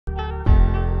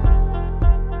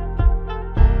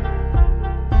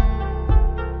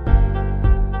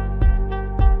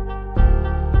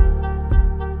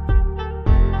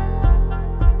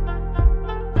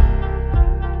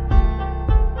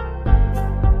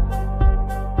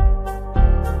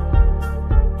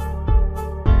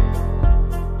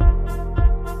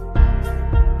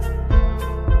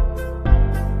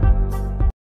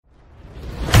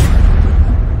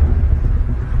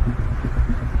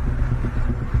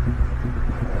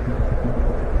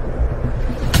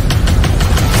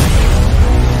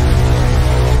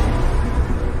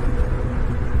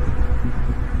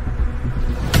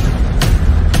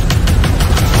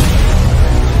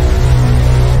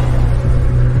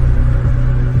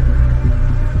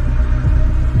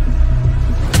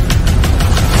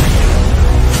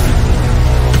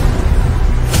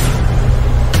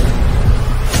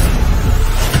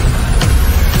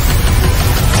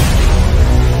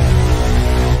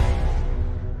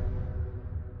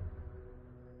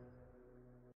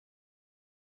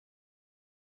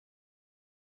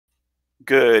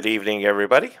Good evening,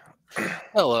 everybody.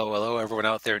 Hello, hello, everyone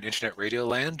out there in Internet Radio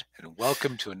Land, and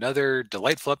welcome to another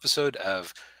delightful episode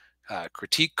of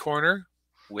Critique Corner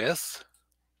with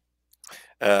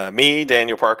Me,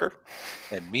 Daniel Parker.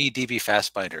 and me, DB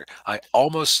Fastbinder. I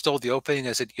almost stole the opening.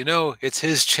 I said, it's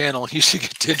his channel. He should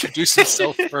get to introduce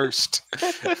himself first.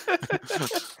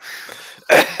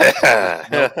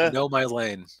 know my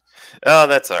lane. Oh,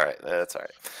 that's all right. That's all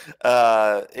right.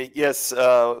 Yes,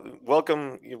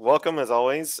 welcome as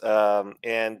always.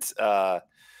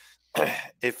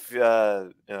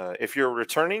 If you're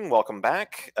returning, welcome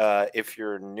back. If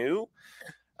you're new,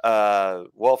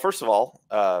 well, first of all,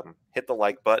 hit the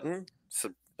like button,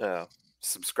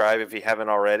 subscribe if you haven't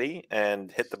already,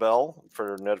 and hit the bell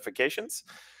for notifications.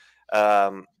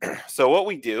 So what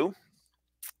we do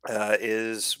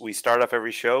is we start off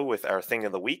every show with our thing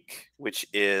of the week, which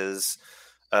is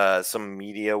some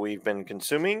media we've been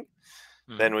consuming.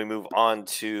 Then we move on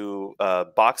to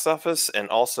box office and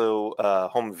also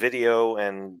home video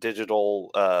and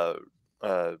digital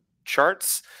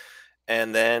charts.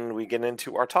 And then we get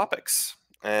into our topics.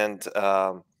 And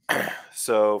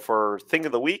so for thing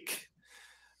of the week.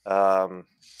 Oh,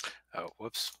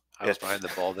 whoops. I was behind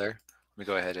the ball there. Let me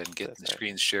go ahead and get the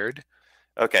screen shared.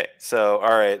 Okay. So,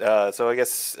 all right. So I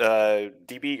guess,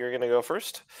 DB, you're going to go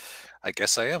first? I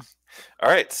guess I am. All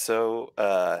right. So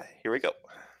here we go.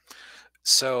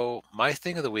 So my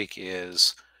thing of the week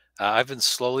is I've been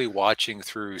slowly watching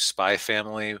through Spy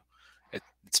Family. It's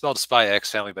spelled Spy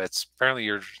X Family, but apparently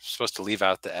you're supposed to leave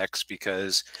out the X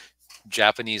because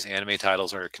Japanese anime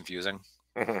titles are confusing.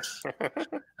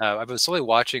 I've been slowly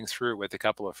watching through with a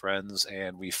couple of friends,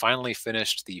 and we finally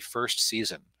finished the first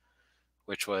season,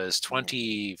 which was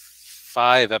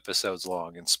 25 episodes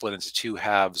long and split into two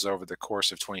halves over the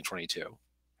course of 2022.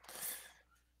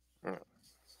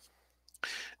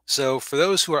 So for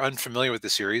those who are unfamiliar with the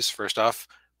series, first off,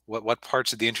 what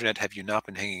parts of the internet have you not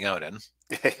been hanging out in?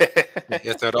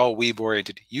 If they're all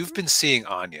weeb-oriented, you've been seeing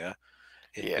Anya,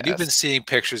 and you've been seeing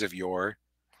pictures of Yor.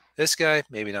 This guy,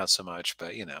 maybe not so much,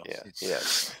 but Yeah.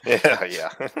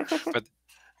 But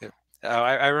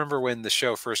I remember when the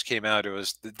show first came out, it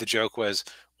was the joke was,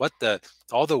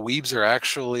 all the weebs are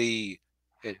actually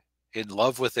in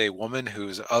love with a woman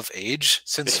who's of age?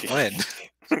 Since when?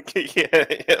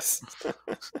 Yes.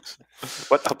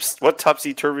 What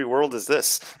topsy-turvy world is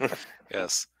this?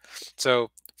 Yes. So,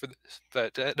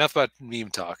 but enough about meme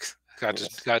talk. Got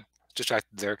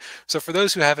distracted there. So for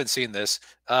those who haven't seen this,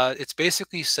 it's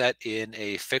basically set in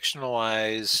a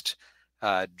fictionalized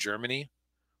Germany,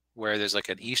 where there's like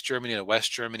an East Germany and a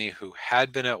West Germany who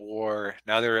had been at war.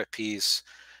 Now they're at peace,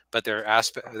 but they're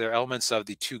elements of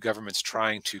the two governments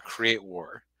trying to create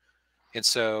war. And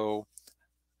so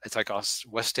it's like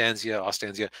Westansia.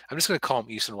 I'm just going to call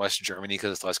them East and West Germany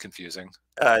because it's less confusing.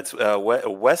 It's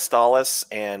Westallus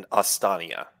and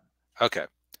Ostania. Okay.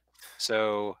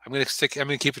 So I'm going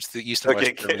to keep it to the East and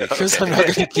West Germany because I'm not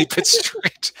going to keep it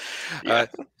straight.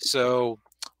 So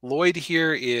Lloyd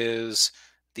here is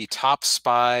the top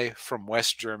spy from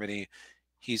West Germany.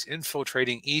 He's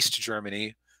infiltrating East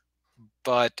Germany,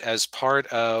 but as part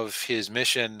of his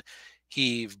mission,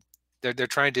 they're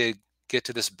trying to get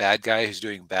to this bad guy who's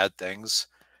doing bad things,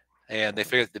 and they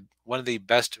figure that one of the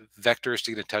best vectors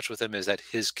to get in touch with him is that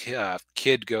his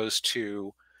kid goes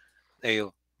to a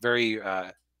very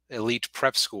elite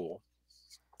prep school,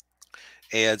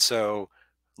 and so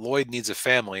Lloyd needs a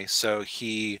family, so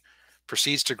he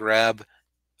proceeds to grab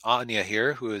Anya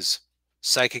here, who is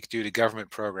psychic due to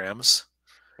government programs.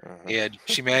 And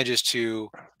she manages to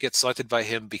get selected by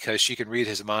him because she can read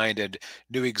his mind and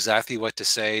knew exactly what to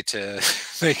say to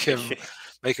make him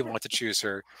want to choose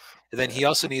her. And then he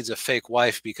also needs a fake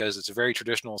wife because it's a very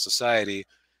traditional society.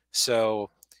 So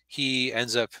he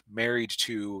ends up married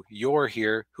to Yor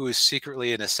here, who is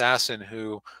secretly an assassin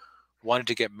who wanted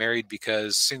to get married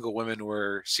because single women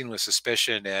were seen with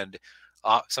suspicion and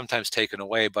sometimes taken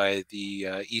away by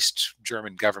the East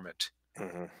German government.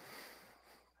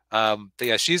 But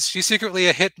yeah, she's secretly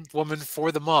a hit woman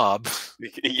for the mob.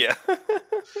 Yeah.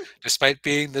 Despite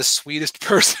being the sweetest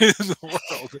person in the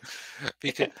world.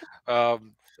 Because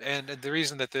and the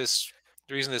reason this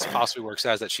possibly works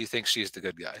out is that she thinks she's the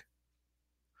good guy.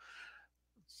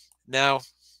 Now,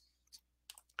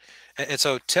 and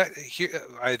so here,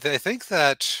 I think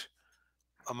that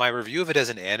my review of it as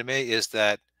an anime is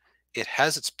that it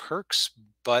has its perks,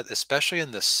 but especially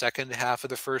in the second half of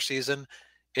the first season,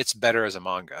 it's better as a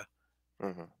manga.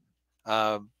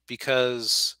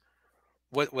 Because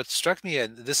what struck me,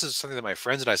 and this is something that my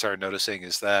friends and I started noticing,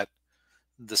 is that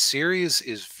the series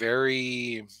is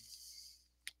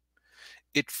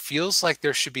it feels like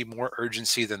there should be more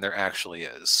urgency than there actually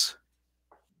is.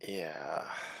 Yeah.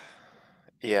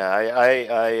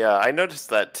 Yeah, I noticed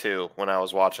that too when I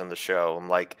was watching the show. I'm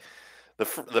like the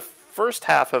first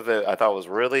half of it I thought was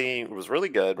really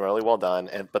good, really well done,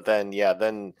 but then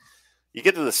then you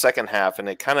get to the second half and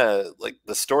it kind of like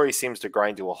the story seems to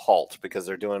grind to a halt because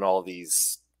they're doing all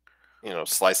these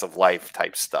slice of life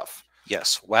type stuff.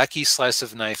 Yes, wacky slice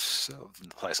of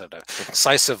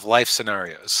life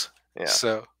scenarios. Yeah.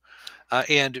 So,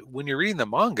 and when you're reading the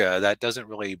manga, that doesn't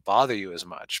really bother you as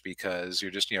much because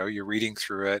you're just you're reading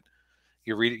through it,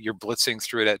 you're blitzing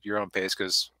through it at your own pace.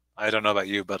 Because I don't know about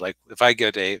you, but like if I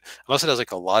get unless it has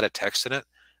like a lot of text in it,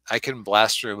 I can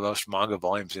blast through most manga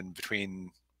volumes in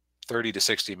between 30 to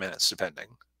 60 minutes, depending.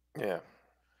 Yeah.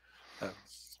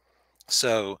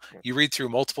 So you read through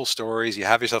multiple stories, you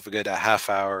have yourself a good half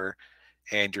hour,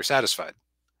 and you're satisfied.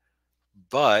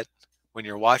 But when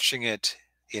you're watching it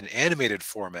in animated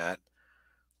format,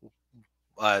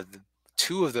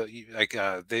 two of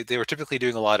the they were typically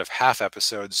doing a lot of half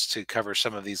episodes to cover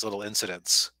some of these little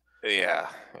incidents. Yeah.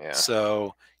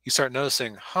 So you start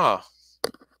noticing,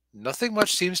 nothing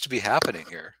much seems to be happening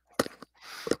here.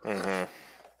 Mm-hmm.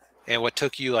 And what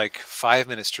took you like 5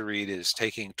 minutes to read is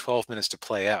taking 12 minutes to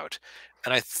play out.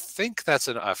 And I think that's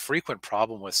a frequent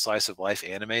problem with slice of life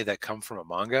anime that come from a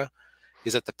manga,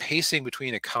 is that the pacing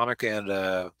between a comic and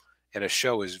a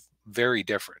show is very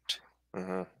different.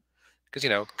 Mm-hmm.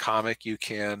 Because comic you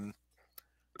can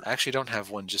actually don't have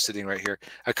one just sitting right here.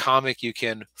 A comic you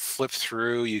can flip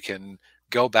through, you can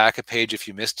go back a page if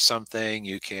you missed something,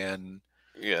 you can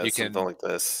something like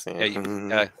this.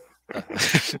 Yeah,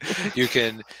 you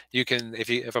can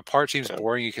if a part seems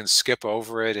boring, you can skip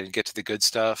over it and get to the good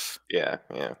stuff. Yeah.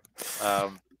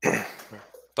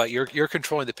 But you're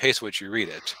controlling the pace at which you read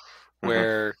it.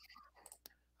 Where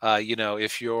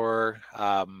if you're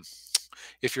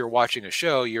watching a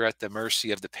show, you're at the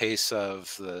mercy of the pace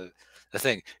of the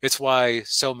thing. It's why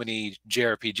so many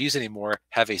JRPGs anymore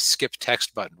have a skip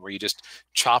text button where you just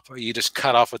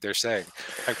cut off what they're saying.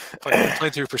 Like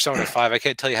playing through Persona 5, I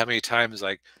can't tell you how many times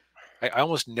like I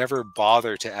almost never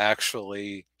bother to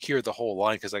actually hear the whole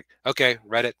line because like, okay,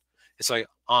 read it. It's like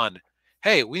on.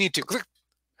 Hey, we need to click.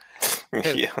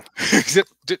 Yeah.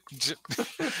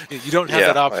 You don't have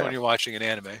that option when you're watching an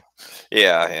anime.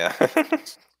 Yeah.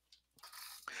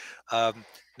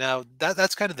 Now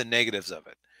that's kind of the negatives of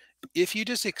it. If you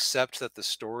just accept that the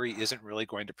story isn't really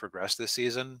going to progress this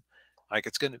season, like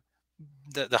it's going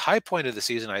to, the high point of the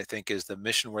season, I think, is the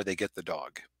mission where they get the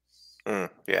dog.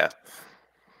 Yeah.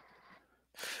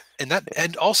 And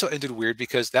that also ended weird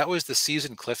because that was the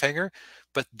season cliffhanger,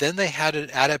 but then they had an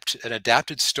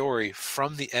adapted story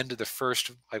from the end of the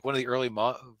first, like one of the early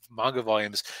manga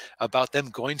volumes about them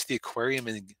going to the aquarium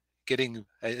and getting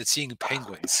and seeing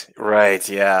penguins. Right.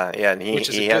 Yeah. And which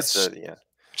is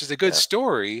a good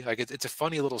story. Like it's a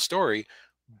funny little story,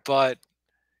 but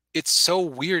it's so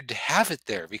weird to have it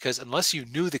there because unless you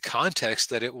knew the context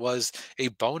that it was a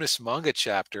bonus manga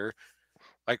chapter.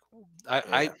 Like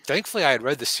I thankfully I had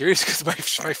read the series because my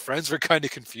friends were kind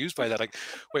of confused by that. Like,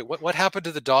 wait, what happened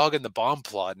to the dog and the bomb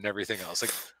plot and everything else?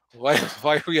 Like,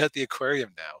 why are we at the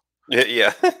aquarium now?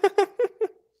 Yeah.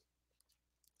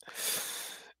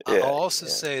 I'll also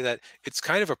say that it's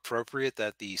kind of appropriate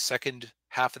that the second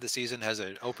half of the season has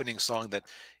an opening song that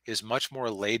is much more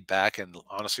laid back and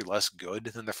honestly less good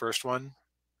than the first one.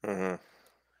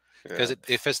 Because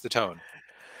it fits the tone.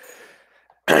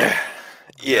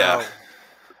 Now,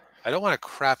 I don't want to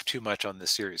crap too much on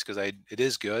this series because it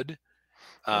is good.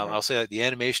 I'll say that the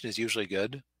animation is usually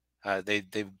good.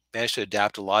 They've managed to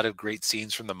adapt a lot of great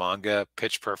scenes from the manga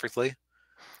pitch perfectly.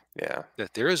 Yeah.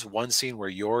 That there is one scene where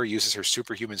Yor uses her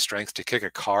superhuman strength to kick a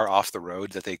car off the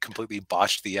road that they completely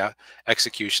botched the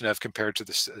execution of compared to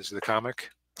the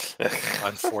comic.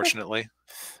 Unfortunately.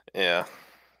 Yeah.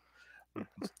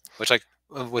 Which like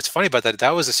what's funny about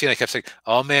that was the scene I kept saying,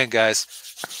 oh man, guys,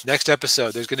 next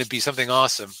episode there's going to be something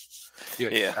awesome.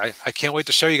 I can't wait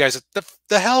to show you guys.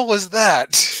 The hell was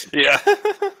that? Yeah.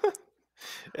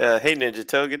 Hey, Ninja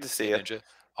Toe, good to see you. Ninja.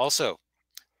 Also,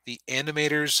 the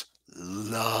animators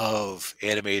love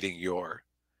animating Yor.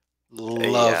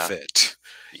 Love it.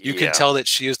 You can tell that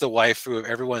she is the waifu of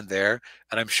everyone there,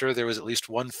 and I'm sure there was at least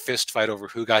one fist fight over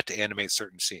who got to animate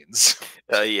certain scenes.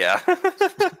 Yeah.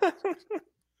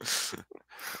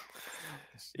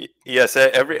 Yes,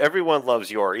 everyone loves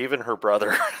Yor, even her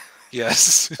brother.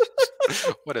 Yes.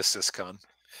 What a siscon.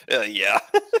 Yeah.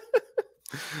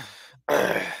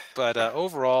 But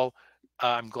overall,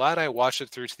 I'm glad I watched it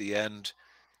through to the end.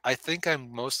 I think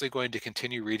I'm mostly going to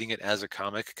continue reading it as a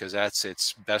comic because that's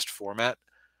its best format.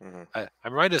 I'm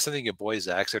reminded of something your boy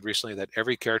Zach said recently, that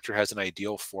every character has an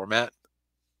ideal format.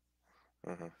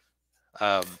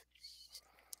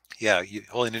 Yeah,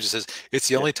 Holy Ninja says it's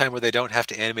the only time where they don't have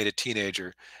to animate a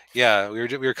teenager. Yeah,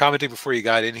 we were commenting before you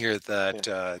got in here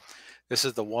that this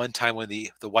is the one time when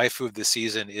the waifu of the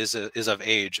season is of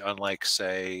age, unlike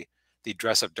say the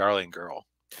Dress Up Darling girl.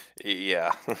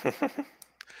 Yeah.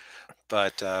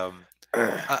 But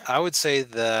I would say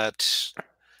that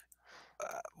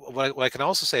what I can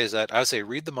also say is that I would say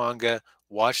read the manga,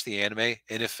 watch the anime,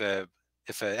 and if an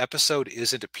episode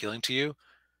isn't appealing to you,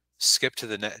 skip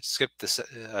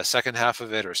the second half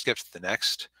of it or skip to the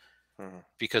next,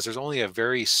 because there's only a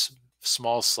very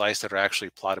small slice that are actually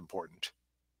plot important.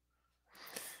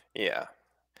 Yeah.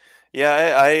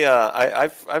 Yeah,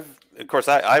 I've of course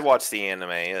I watched the anime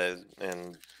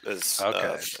and as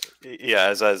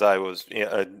as I was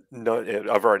no,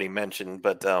 I've already mentioned,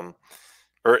 but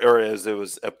or as it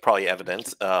was probably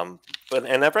evident, but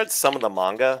and I've read some of the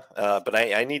manga, but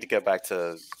I need to go back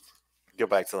to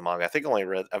the manga. I think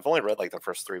I've only read like the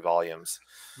first 3 volumes.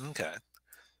 Okay,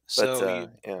 so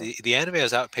but, the anime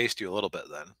has outpaced you a little bit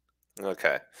then.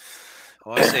 Okay, I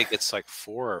want to say it gets like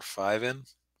 4 or 5 in.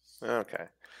 Okay.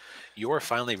 Yor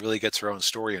finally really gets her own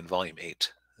story in volume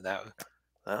 8.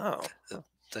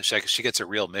 She gets a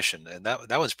real mission, and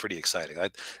that one's pretty exciting.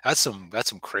 That's some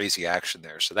crazy action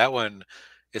there. So that one,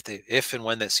 if and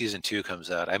when that season 2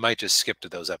 comes out, I might just skip to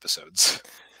those episodes.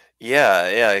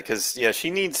 Yeah, because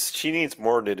she needs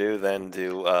more to do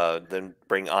than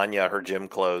bring Anya her gym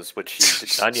clothes,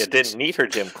 which Anya didn't need her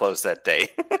gym clothes that day.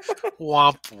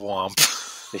 Womp womp.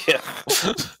 Yeah.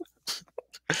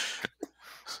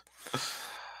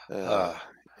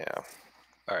 Yeah.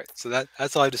 All right. So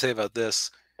that's all I have to say about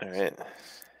this. All right.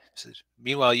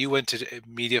 Meanwhile, you went to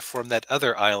media from that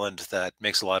other island that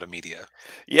makes a lot of media.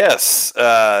 Yes.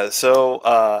 So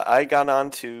I got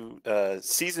on to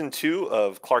season 2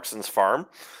 of Clarkson's Farm,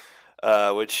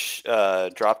 which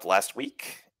dropped last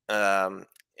week. And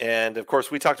of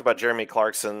course, we talked about Jeremy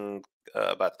Clarkson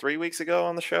about 3 weeks ago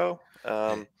on the show.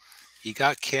 He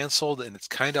got canceled, and it's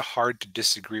kind of hard to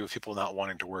disagree with people not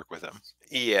wanting to work with him.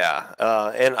 Yeah,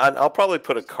 and I'll probably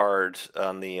put a card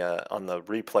on the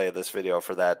replay of this video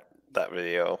for that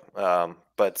video.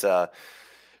 But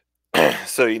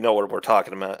so you know what we're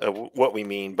talking about, what we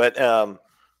mean. But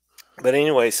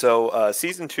anyway, so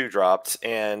season 2 dropped,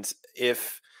 and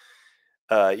if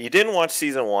you didn't watch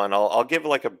season 1, I'll give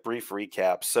like a brief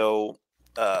recap. So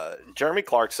Jeremy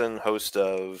Clarkson,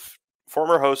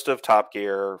 former host of Top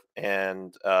Gear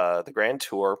and the Grand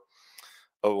Tour,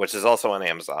 which is also on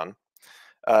Amazon.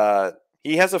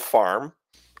 He has a farm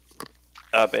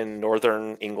up in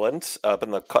northern England, up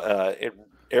in the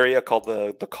area called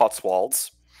the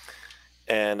Cotswolds,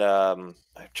 and I'm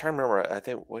trying to remember. I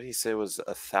think what he said was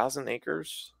 1,000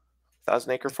 acres,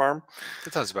 1,000-acre farm.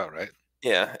 That sounds about right.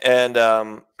 Yeah, and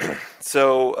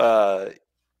so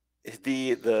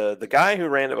the guy who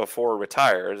ran it before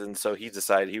retired, and so he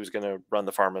decided he was going to run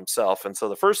the farm himself. And so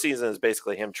the first season is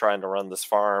basically him trying to run this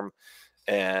farm,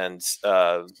 and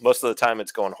most of the time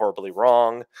it's going horribly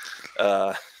wrong.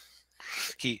 I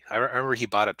remember he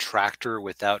bought a tractor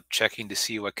without checking to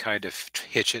see what kind of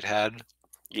hitch it had.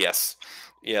 Yes,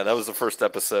 yeah, that was the first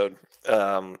episode.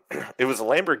 It was a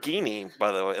Lamborghini,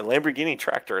 by the way, a Lamborghini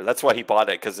tractor. That's why he bought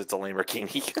it, because it's a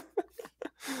Lamborghini.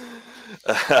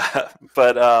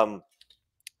 But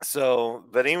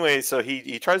anyway, so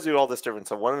he tries to do all this different.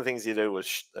 So one of the things he did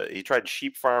was he tried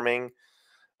sheep farming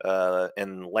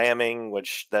and lambing,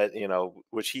 which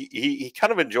he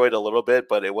kind of enjoyed a little bit,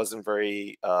 but it wasn't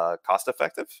very cost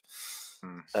effective.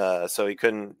 So he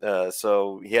couldn't.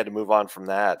 So he had to move on from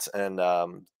that, and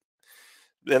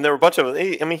there were a bunch of.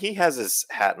 I mean, he has his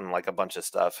hat in like a bunch of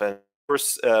stuff, and of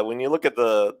course, when you look at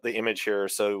the image here,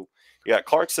 so you got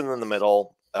Clarkson in the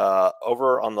middle.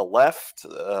 Over on the left,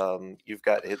 you've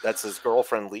got that's his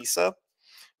girlfriend Lisa,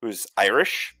 who's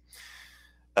Irish.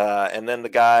 And then the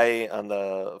guy on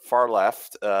the far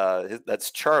left,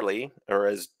 that's Charlie, or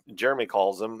as Jeremy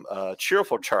calls him,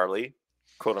 cheerful Charlie,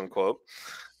 quote unquote,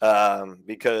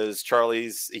 because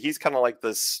he's kind of like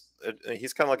this.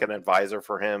 He's kind of like an advisor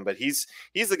for him, but he's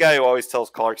the guy who always tells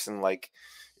Clarkson, like,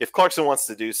 if Clarkson wants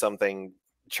to do something,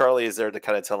 Charlie is there to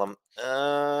kind of tell him,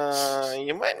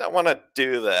 you might not want to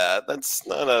do that. That's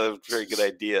not a very good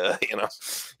idea.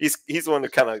 He's the one who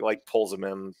kind of like pulls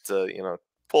him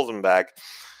back.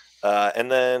 And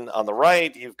then on the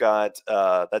right, you've got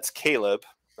that's Caleb.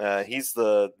 He's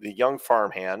the young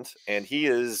farmhand, and he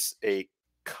is a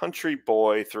country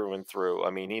boy through and through.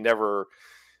 I mean,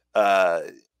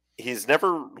 he's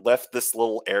never left this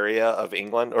little area of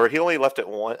England, or he only left it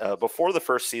one before the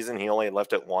first season. He only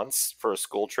left it once for a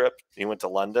school trip. He went to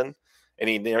London, and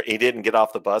he didn't get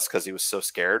off the bus because he was so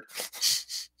scared.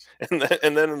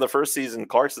 and then in the first season,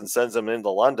 Clarkson sends him into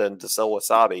London to sell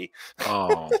wasabi.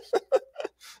 Oh.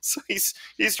 So he's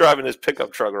driving his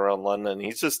pickup truck around London.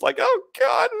 He's just like, oh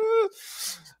God.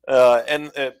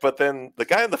 But then the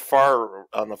guy on the far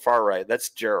right, that's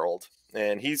Gerald,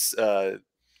 and he's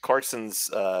Clarkson's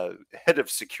head of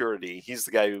security. He's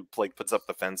the guy who like puts up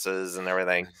the fences and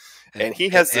everything, and he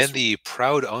has this, and the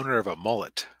proud owner of a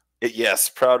mullet. Yes,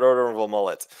 proud owner of a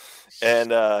mullet,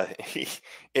 and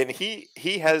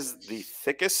he has the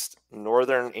thickest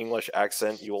Northern English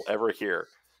accent you will ever hear.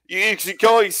 He's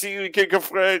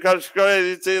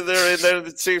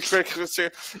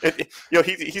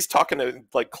talking to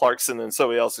like Clarkson and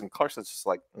somebody else, and Clarkson's just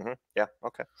like, yeah,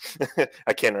 okay.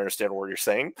 I can't understand what you're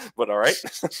saying, but all right.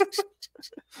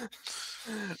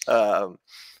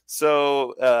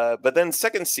 But then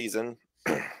second season,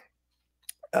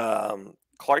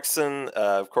 Clarkson,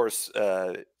 of course,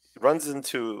 runs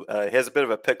into he has a bit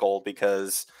of a pickle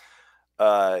because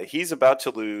he's about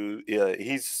to lose.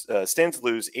 Stands to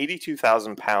lose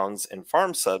 £82,000 in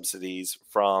farm subsidies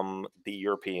from the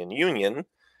European Union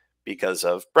because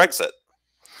of Brexit.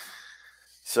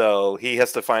 So he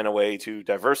has to find a way to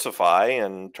diversify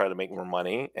and try to make more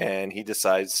money, and he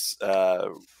decides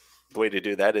the way to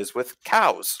do that is with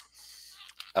cows.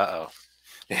 Uh-oh.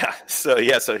 Yeah. So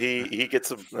he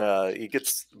gets a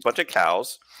bunch of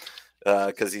cows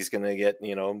because he's going to get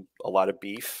a lot of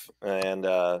beef, and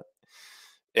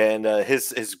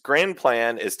his grand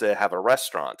plan is to have a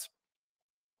restaurant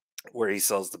where he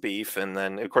sells the beef, and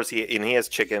then of course he has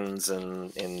chickens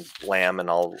and lamb and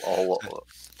all a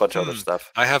bunch of other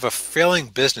stuff. I have a failing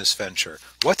business venture.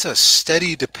 What's a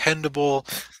steady, dependable,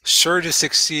 sure to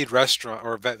succeed restaurant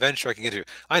or venture I can get into?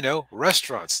 I know,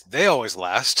 restaurants. They always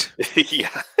last.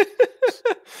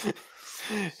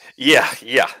 Yeah. Yeah.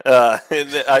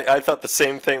 I thought the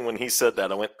same thing when he said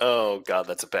that. I went, "Oh God,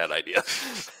 that's a bad idea."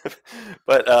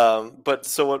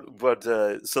 So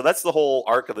that's the whole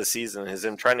arc of the season, is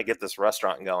him trying to get this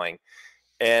restaurant going.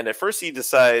 And at first, he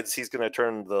decides he's going to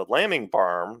turn the lambing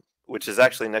barn, which is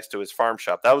actually next to his farm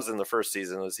shop. That was in the first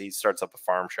season, as he starts up a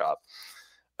farm shop,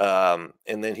 and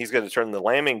then he's going to turn the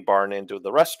lambing barn into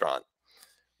the restaurant.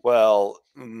 Well,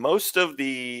 most of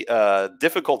the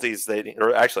difficulties the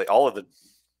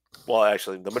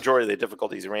majority of the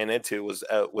difficulties he ran into was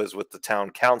with the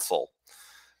town council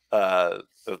of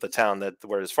the town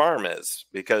where his farm is,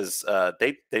 because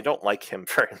they don't like him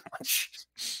very much.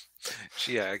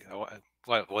 Yeah,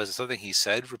 what was it? Something he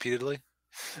said repeatedly?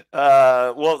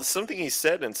 Well, something he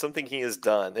said and something he has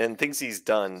done, and things he's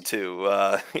done too.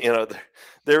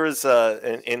 There is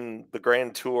in the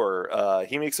Grand Tour,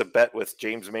 he makes a bet with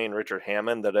James May and Richard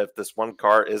Hammond that if this one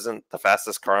car isn't the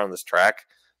fastest car on this track,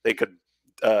 they could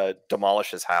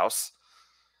demolish his house.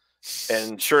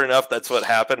 And sure enough, that's what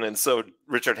happened. And so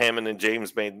Richard Hammond and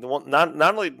James May, not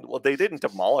only they didn't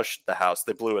demolish the house,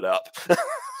 they blew it up.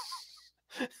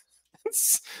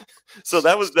 So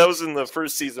that was in the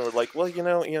first season. We're like, well,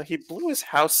 he blew his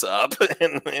house up,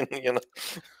 and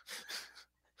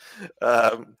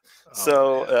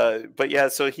but yeah,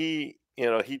 so he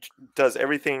does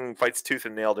everything, fights tooth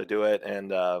and nail to do it,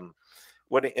 and of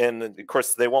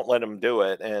course they won't let him do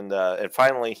it, and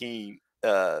finally he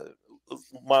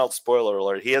mild spoiler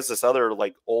alert, he has this other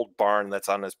like old barn that's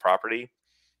on his property,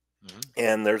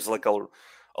 and there's like a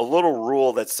little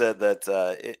rule that said that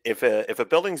if a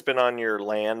building's been on your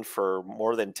land for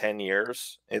more than 10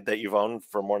 years, that you've owned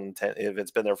for more than 10, if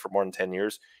it's been there for more than 10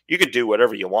 years, you could do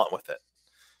whatever you want with it.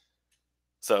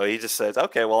 So he just says,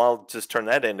 okay, well, I'll just turn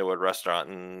that into a restaurant.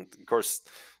 And of course,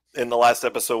 in the last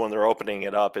episode when they're opening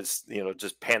it up, it's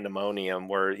just pandemonium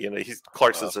where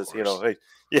Clarkson says, hey,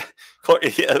 yeah,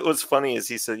 it was funny as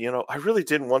he said, I really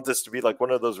didn't want this to be like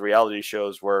one of those reality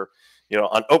shows where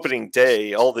on opening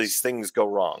day all these things go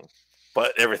wrong,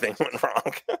 but everything went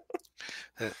wrong.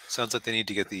 Sounds like they need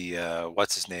to get the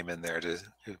what's his name in there to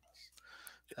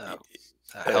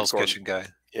Hell's Kitchen guy.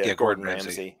 Yeah, Gordon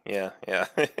Ramsay. Yeah. Yeah,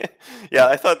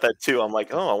 I thought that too. I'm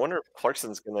like, oh, I wonder if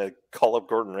Clarkson's gonna call up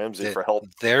Gordon Ramsay for help.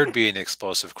 There'd be an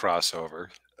explosive crossover.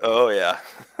 Oh yeah.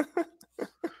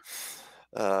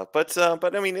 But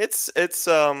I mean, it's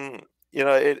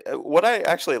what I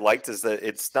actually liked is that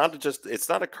it's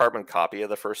not a carbon copy of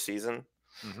the first season.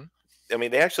 Mm-hmm. I mean,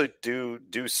 they actually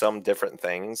do some different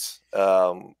things,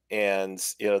 and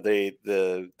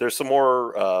there's some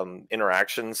more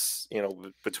interactions,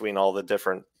 between all the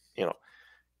different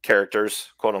characters,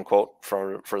 quote unquote,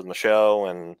 for the show,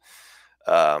 and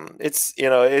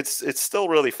it's still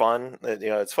really fun.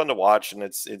 It's fun to watch, and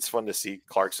it's fun to see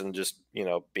Clarkson just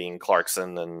being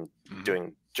Clarkson and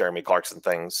doing Jeremy Clarkson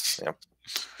things.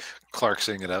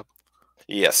 Clarkson it up.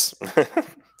 Yes.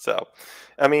 So,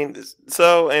 I mean,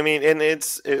 and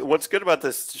what's good about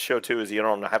this show too is you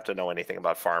don't have to know anything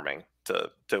about farming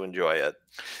to enjoy it.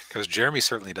 Because Jeremy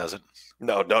certainly doesn't.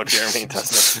 No, Jeremy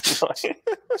doesn't.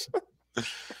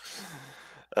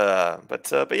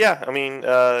 But yeah, I mean,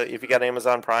 if you got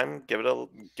Amazon Prime, give it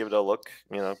a look.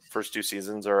 You know, first 2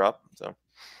 seasons are up. So.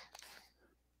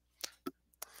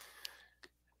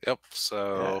 Yep.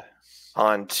 So. Yeah.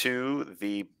 On to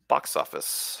the box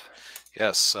office.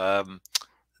 Yes.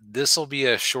 This will be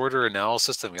a shorter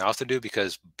analysis than we often do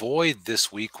because, boy,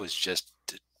 this week was just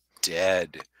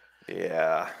dead.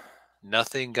 Yeah.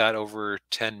 Nothing got over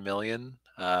 10 million.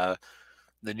 The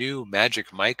new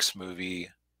Magic Mike's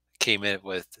movie came in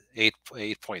with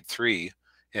 8.3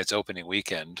 in its opening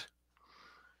weekend,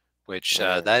 which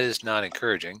that is not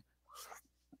encouraging.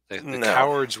 The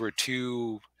cowards were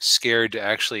too scared to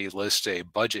actually list a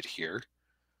budget here.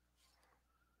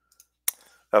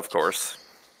 Of course.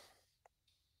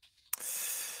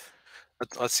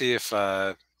 Let's see if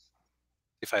I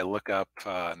look up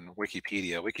on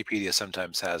Wikipedia. Wikipedia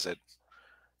sometimes has it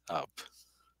up.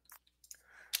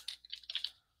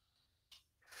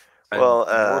 Well,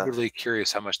 I'm morbidly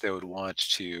curious how much they would want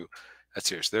to. That's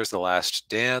here. So there's The Last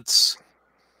Dance.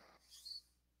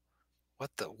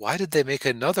 Why did they make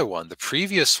another one? The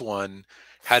previous one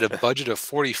had a budget of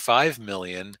 45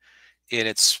 million, and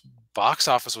its box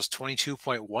office was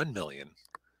 22.1 million.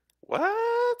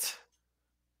 What?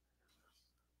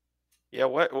 Yeah,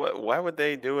 why would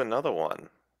they do another one?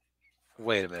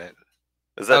 Wait a minute.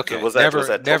 Is that okay? Was that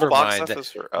total never box mind.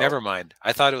 office? Never mind.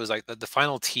 I thought it was like the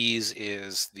final tease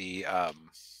is the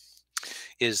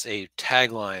is a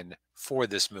tagline for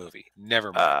this movie.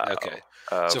 Never mind. Okay.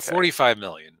 So 45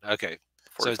 million. Okay.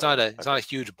 So it's not a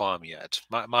huge bomb yet.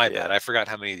 My bad. I forgot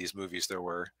how many of these movies there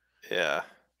were. Yeah.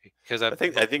 Because I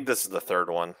think this is the third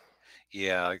one.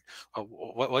 Yeah. Like,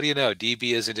 what do you know?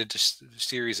 DB isn't into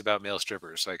series about male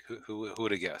strippers. Like who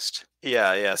would have guessed?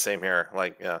 Yeah. Same here.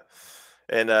 Like yeah.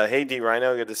 And hey, D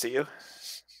Rhino, good to see you.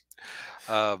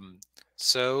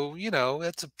 So you know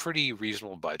it's a pretty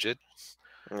reasonable budget.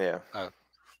 Yeah. It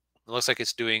looks like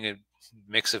it's doing a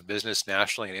mix of business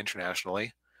nationally and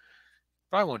internationally.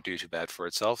 Probably won't do too bad for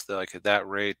itself. Like at that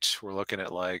rate, we're looking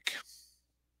at like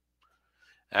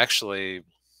actually,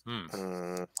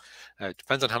 it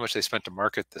depends on how much they spent to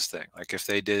market this thing. Like if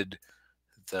they did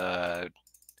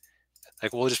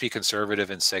we'll just be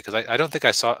conservative and say because I don't think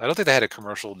they had a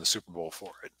commercial in the Super Bowl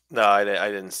for it. No, I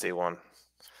didn't see one.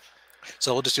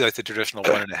 So we'll just do like the traditional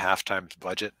 1.5 times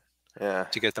budget. Yeah.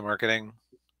 To get the marketing.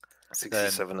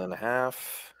 67.5.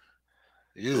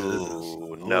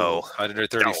 Ooh, no.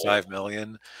 135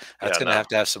 million. That's going to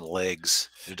have some legs.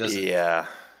 It doesn't. Yeah.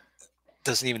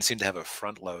 Doesn't even seem to have a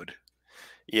front load.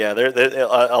 Yeah, they're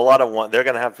a lot of they're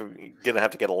gonna have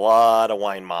to get a lot of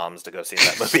wine moms to go see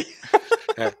that movie.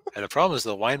 Yeah, and the problem is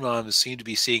the wine moms seem to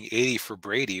be seeing 80 for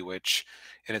Brady, which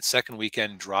in its second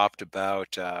weekend dropped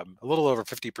about a little over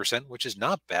 50%, which is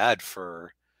not bad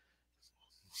for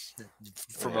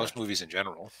most movies in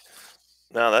general.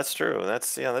 No, that's true.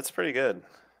 That's pretty good.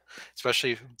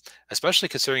 Especially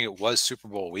considering it was Super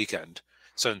Bowl weekend.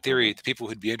 So in theory, the people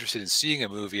who'd be interested in seeing a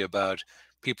movie about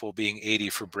people being 80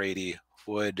 for Brady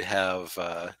would have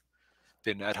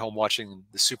been at home watching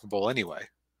the Super Bowl anyway.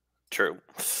 True.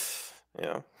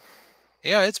 Yeah.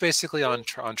 Yeah, it's basically on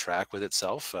track with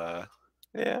itself.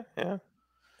 Yeah.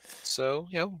 So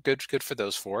good for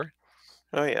those four.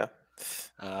 Oh yeah.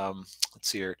 Let's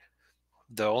see here.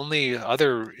 The only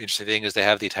other interesting thing is they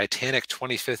have the Titanic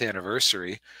 25th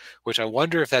anniversary, which I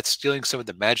wonder if that's stealing some of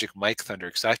the Magic Mike thunder,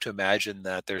 because I have to imagine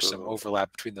that there's some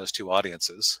overlap between those two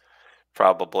audiences.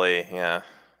 Probably, yeah.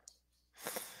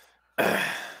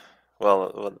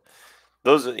 Well,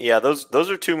 those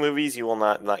are two movies you will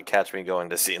not catch me going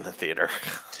to see in the theater.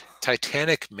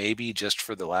 Titanic maybe just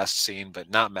for the last scene, but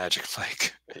not Magic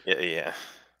Mike. Yeah.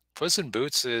 Puss in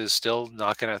Boots is still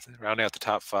rounding out the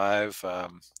top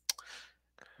 5.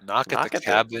 Knock at the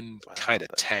Cabin kind of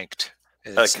tanked.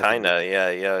 Kind of, yeah.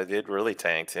 It really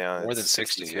tanked. Yeah, more than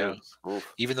 60. Yeah,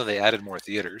 even though they added more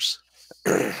theaters.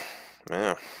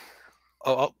 Yeah.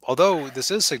 Although this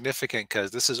is significant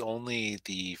because this is only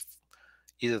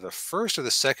either the first or the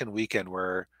second weekend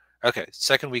where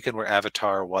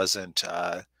Avatar wasn't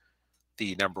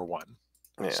the number 1.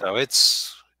 Yeah. So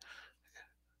it's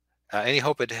any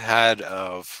hope it had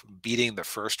of beating the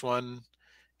first one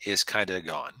is kind of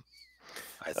gone.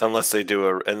 Unless they do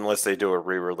a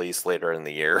re-release later in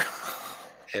the year.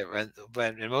 And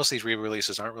most of these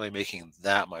re-releases aren't really making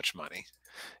that much money.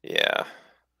 Yeah.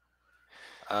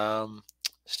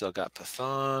 Still got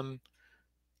Python.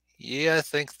 Yeah, I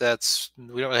think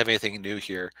we don't have anything new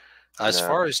here. As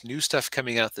far as new stuff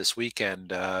coming out this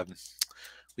weekend,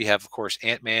 we have, of course,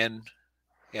 Ant-Man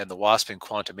and the Wasp and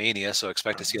Quantumania, so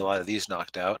expect to see a lot of these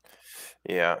knocked out.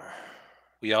 Yeah.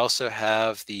 We also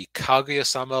have the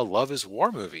Kaguya-sama Love is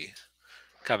War movie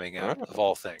coming out, of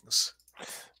all things.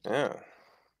 Yeah.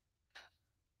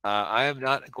 I am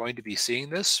not going to be seeing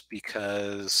this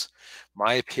because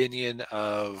my opinion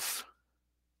of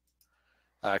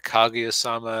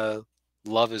Kaguya-sama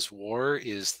Love is War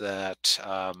is that,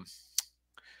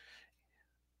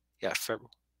 yeah,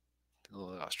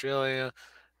 Australia.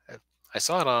 I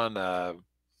saw it on,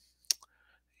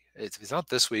 it's not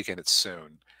this weekend, it's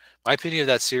soon. My opinion of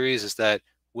that series is that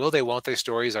will they, won't they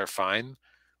stories are fine.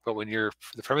 But when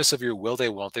the premise of your will they,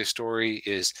 won't they story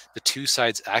is the two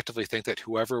sides actively think that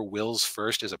whoever wills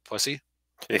first is a pussy.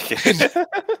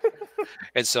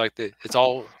 And so like it's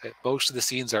all, most of the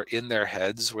scenes are in their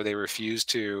heads where they refuse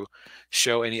to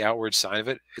show any outward sign of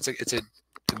it. It's an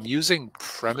amusing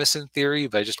premise in theory,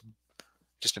 but it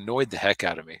just annoyed the heck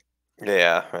out of me.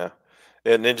 Yeah, yeah.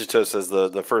 And Ninja Toe says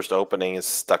the first opening is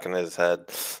stuck in his head.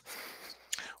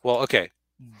 Well, okay.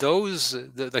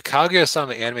 The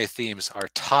Kaguya-sama anime themes are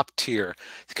top tier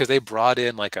because they brought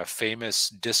in like a famous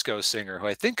disco singer who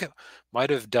I think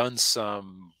might have done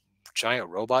some giant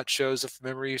robot shows if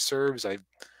memory serves.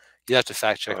 You have to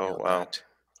fact check me on that.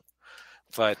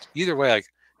 But either way, like,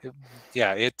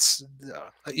 yeah, it's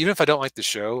even if I don't like the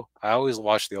show, I always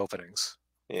watch the openings.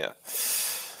 Yeah.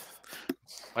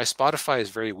 My Spotify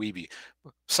is very weeby.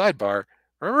 Sidebar,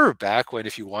 remember back when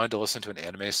if you wanted to listen to an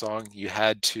anime song, you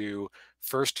had to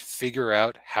first figure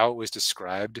out how it was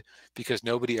described because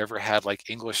nobody ever had like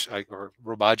English or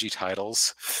Romaji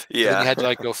titles. Yeah. So then you had to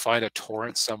like go find a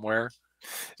torrent somewhere.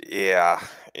 Yeah.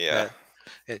 Yeah.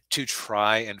 To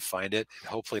try and find it and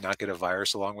hopefully not get a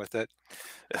virus along with it.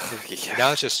 Yeah.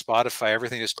 Now it's just Spotify.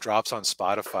 Everything just drops on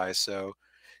Spotify. So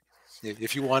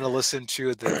if you want to listen to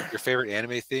your favorite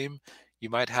anime theme, you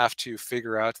might have to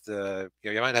figure out you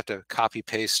might have to copy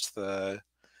paste the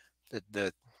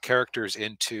characters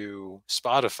into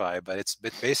Spotify, but it's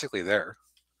basically there.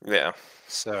 Yeah.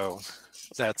 So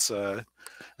that's one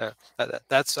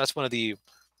of the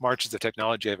marches of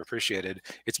technology I've appreciated.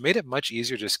 It's made it much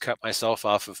easier to just cut myself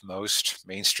off of most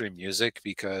mainstream music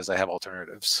because I have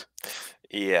alternatives.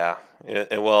 Yeah.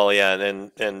 Well, yeah,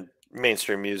 and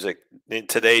mainstream music,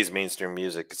 today's mainstream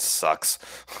music sucks.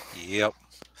 Yep.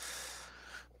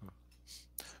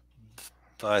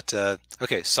 But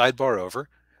okay, sidebar over.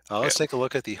 Let's take a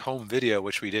look at the home video,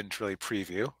 which we didn't really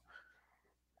preview.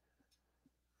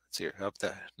 Let's see here.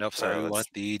 Nope, sorry. We want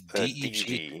the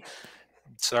DEG.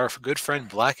 So our good friend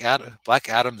Black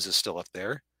Adams is still up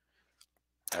there,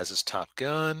 as is Top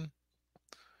Gun.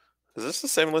 Is this the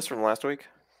same list from last week?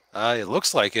 It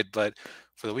looks like it, but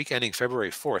for the week ending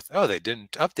February 4th. Oh, they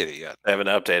didn't update it yet. They haven't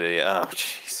updated it yet. Oh,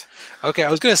 jeez. Okay,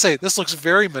 I was going to say, this looks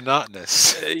very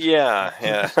monotonous. Yeah,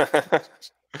 yeah.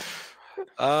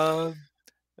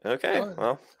 Okay,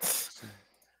 well.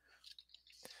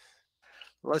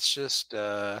 Let's just...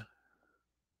 yeah,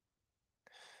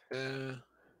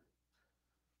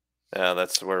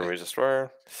 that's where we just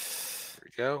were. There we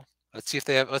go. Let's see if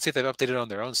they've updated on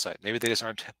their own site. Maybe they just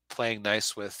aren't playing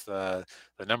nice with the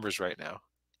numbers right now.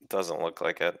 Doesn't look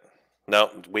like it. No,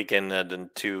 weekend on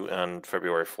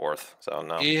February 4th. So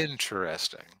no.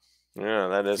 Interesting. Yeah,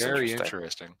 that is very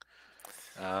interesting.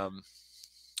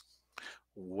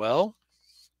 Well,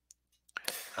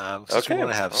 since we want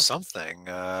to have something,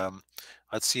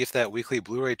 let's see if that weekly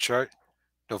Blu-ray chart,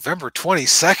 November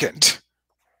 22nd.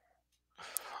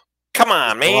 Come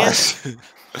on, man.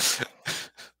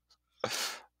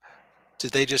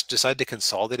 Did they just decide to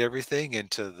consolidate everything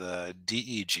into the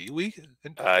DEG week?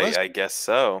 I guess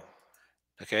so.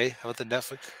 Okay, how about the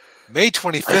Netflix? May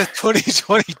 25th,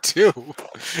 2022.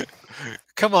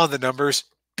 Come on, the numbers.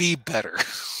 Be better.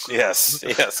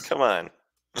 Yes, come on.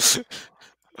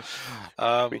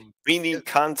 We need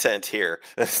content here.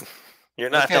 You're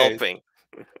not helping.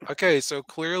 Okay, so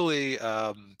clearly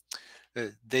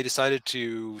they decided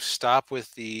to stop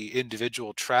with the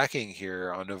individual tracking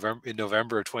here in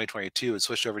November of 2022 and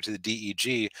switch over to the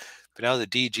DEG. But now the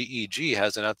DEG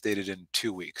hasn't updated in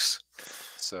 2 weeks.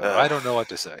 So I don't know what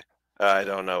to say. I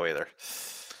don't know either.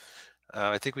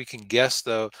 I think we can guess,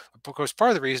 though. Of course,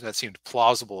 part of the reason that seemed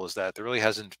plausible is that there really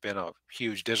hasn't been a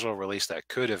huge digital release that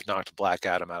could have knocked Black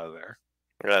Adam out of there.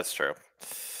 That's true.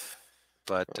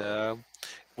 But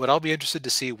what I'll be interested to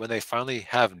see when they finally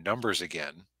have numbers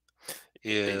again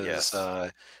is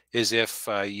if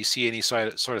you see any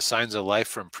sort of signs of life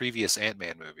from previous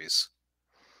Ant-Man movies.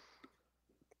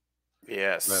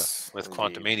 Yes. With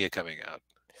Quantumania coming out.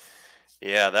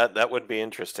 Yeah, that would be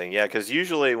interesting. Yeah, because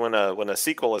usually when a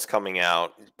sequel is coming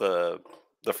out, the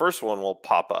first one will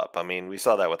pop up. I mean, we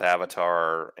saw that with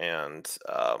Avatar and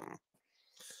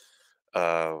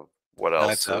uh, what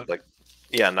Knives else? Out. Like,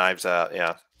 yeah, Knives Out.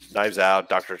 Yeah, Knives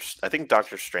Out. I think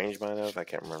Doctor Strange might have. I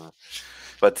can't remember.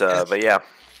 Yeah. But yeah,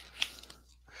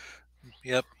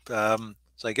 Yep.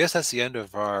 So I guess that's the end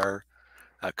of our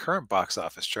current box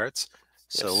office charts.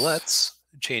 So yes, let's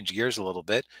change gears a little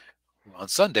bit. On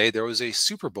Sunday, there was a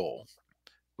Super Bowl,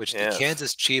 which the yes,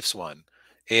 Kansas Chiefs won.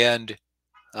 And,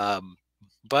 um,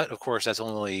 but of course, that's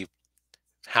only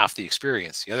half the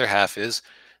experience. The other half is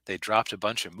they dropped a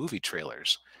bunch of movie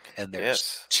trailers. And there's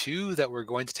yes. two that we're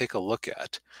going to take a look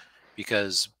at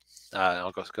because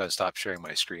I'll go ahead and stop sharing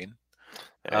my screen.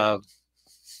 Okay. Uh,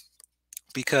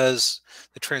 because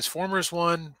the Transformers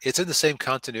one, it's in the same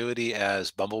continuity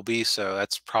as Bumblebee, so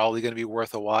that's probably going to be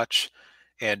worth a watch.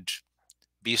 And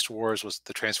Beast Wars was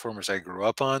the Transformers I grew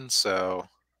up on, so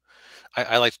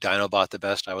I liked Dinobot the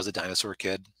best. I was a dinosaur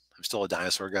kid. I'm still a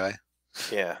dinosaur guy.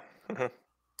 Yeah.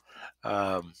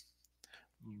 Um,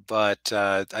 but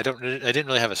I didn't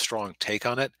really have a strong take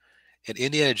on it. In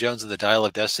Indiana Jones and the Dial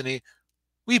of Destiny,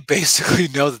 we basically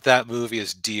know that that movie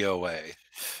is DOA.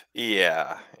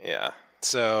 Yeah. Yeah.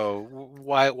 So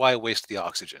why waste the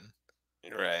oxygen?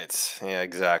 Right. Yeah.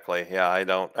 Exactly. Yeah. I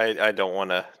don't want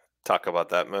to talk about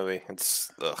that movie. It's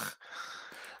ugh.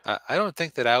 I don't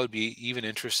think that I would be even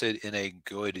interested in a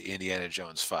good Indiana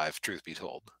Jones 5, truth be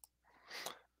told.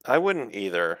 I wouldn't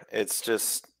either. It's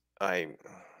just I.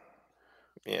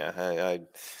 Yeah.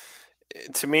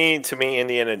 To me,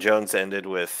 Indiana Jones ended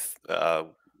with the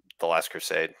Last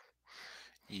Crusade.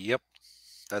 Yep,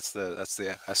 that's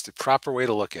the proper way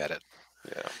to look at it.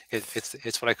 Yeah.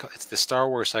 It's what I call it's the Star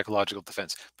Wars psychological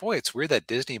defense. Boy, it's weird that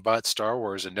Disney bought Star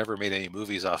Wars and never made any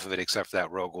movies off of it except for that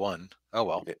Rogue One. Oh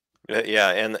well. Yeah.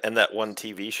 And that one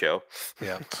TV show.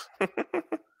 Yeah.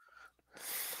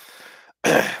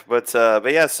 But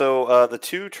yeah, so the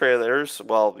two trailers.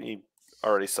 Well, you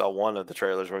already saw one of the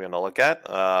trailers we're going to look at.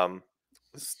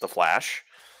 It's the Flash,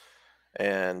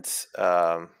 and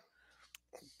go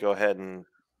ahead and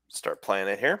start playing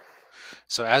it here.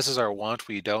 So as is our wont,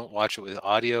 we don't watch it with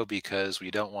audio because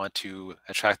we don't want to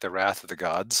attract the wrath of the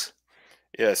gods.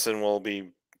 Yes, and we'll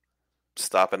be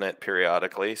stopping it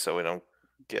periodically so we don't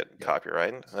get Yep.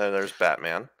 copyright. And there's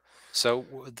Batman. So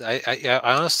I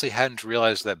honestly hadn't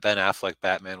realized that Ben Affleck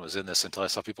Batman was in this until I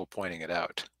saw people pointing it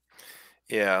out.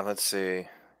 Yeah, let's see.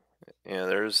 Yeah,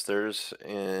 there's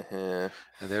And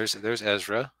there's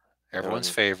Ezra, everyone's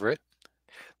favorite.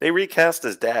 they recast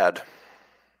his dad.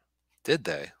 Did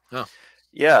they? Oh,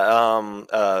 Yeah,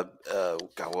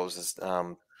 God, what was his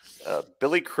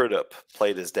Billy Crudup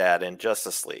played his dad in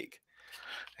Justice League,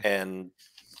 and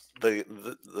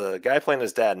the guy playing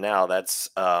his dad now, that's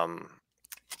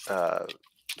the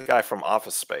guy from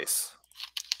Office Space,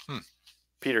 hmm.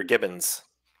 Peter Gibbons.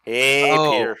 Hey,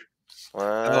 Oh, Peter,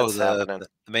 oh, what's happening?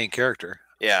 the main character.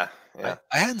 Yeah, yeah.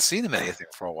 I hadn't seen him in anything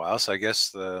for a while, so I guess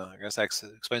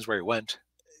that explains where he went.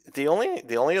 The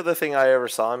only other thing I ever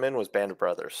saw him in was Band of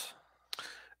Brothers.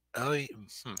 Oh,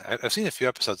 I've seen a few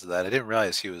episodes of that. I didn't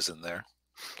realize he was in there.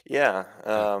 Yeah,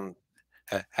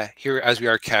 Here, as we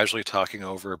are casually talking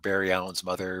over Barry Allen's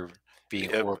mother being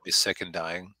yeah, horribly sick and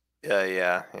dying,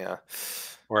 yeah.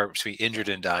 or to be injured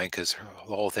and dying, because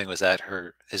the whole thing was that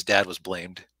his dad was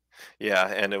blamed. Yeah,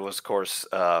 and it was, of course,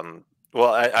 well,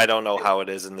 I don't know how it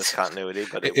is in this continuity,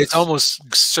 but it It's was.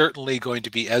 almost certainly going to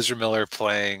be Ezra Miller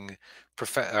playing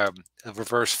a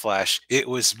Reverse Flash. It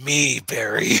was me,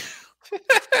 Barry.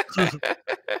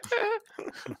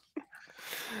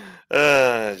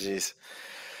 Jeez.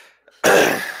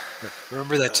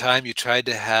 Remember that time you tried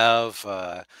to have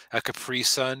a Capri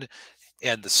Sun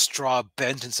and the straw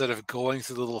bent instead of going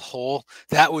through the little hole?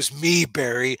 That was me,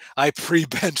 Barry. I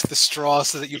pre-bent the straw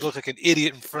so that you look like an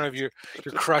idiot in front of your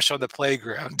crush on the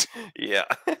playground. Yeah.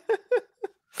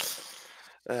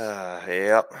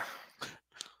 Yep.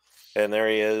 And there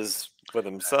he is with Oh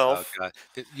himself. God!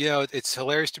 You know, it's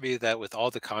hilarious to me that with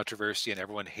all the controversy and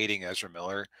everyone hating Ezra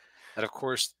Miller, that of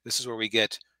course this is where we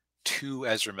get two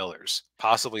Ezra Millers,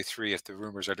 possibly three if the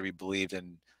rumors are to be believed,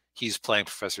 and he's playing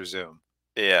Professor Zoom.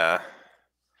 Yeah.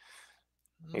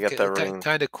 You got Okay, the ring.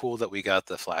 kind of cool that we got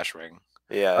the flash ring.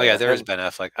 Yeah, Oh yeah, yeah. there's And Ben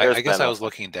Affleck. there's I guess Ben I was Affleck.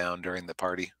 looking down during the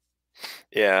party.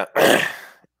 Yeah.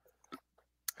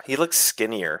 He looks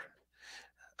skinnier.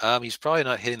 He's probably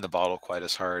not hitting the bottle quite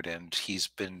as hard, and he's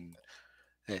been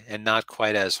and not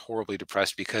quite as horribly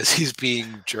depressed because he's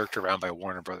being jerked around by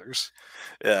Warner Brothers.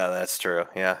 Yeah, that's true.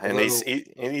 Yeah, and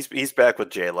Although he's back with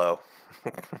J Lo.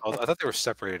 I thought they were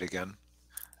separated again.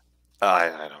 I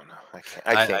don't know. I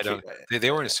I can't don't. keep.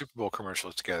 They were in a Super Bowl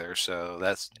commercial together, so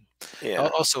that's. Yeah,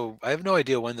 Also, I have no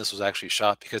idea when this was actually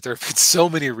shot because there have been so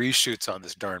many reshoots on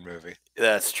this darn movie.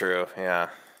 that's true. Yeah.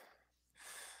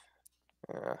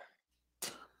 Yeah.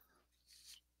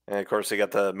 And of course, we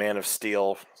got the Man of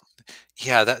Steel.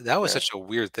 Yeah, that was Yeah. such a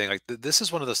weird thing. Like this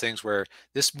is one of those things where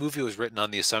this movie was written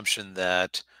on the assumption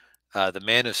that the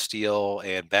Man of Steel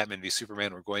and Batman v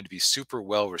Superman were going to be super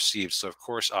well received. So of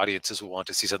course, audiences will want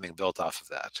to see something built off of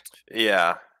that.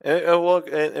 Yeah. Well,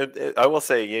 I will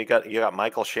say you got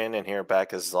Michael Shannon here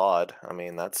back as Zod. I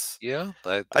mean, that's Yeah,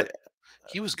 but I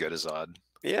he was good as Odd.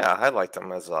 yeah, I liked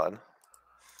him as Zod.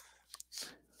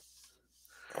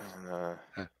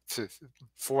 And,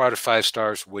 4 out of 5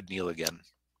 stars would kneel again.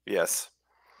 yes.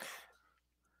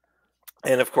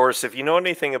 And of course, if you know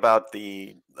anything about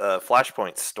the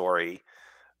Flashpoint story,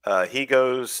 he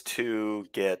goes to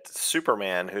get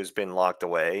Superman, who's been locked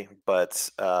away. But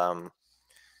of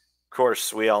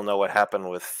course, we all know what happened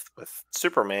with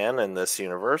Superman in this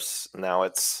universe. Now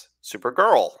it's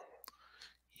Supergirl.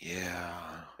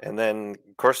 Yeah. And then,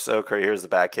 of course, okay, here's the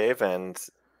Batcave, and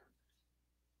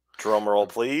drum roll,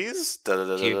 please. Da da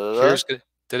da da da Here's good.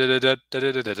 da.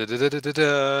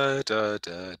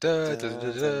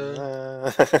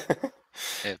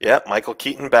 Yep, Michael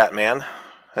Keaton Batman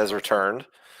has returned.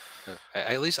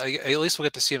 At least we'll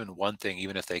get to see him in one thing,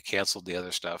 even if they canceled the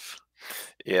other stuff.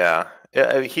 Yeah,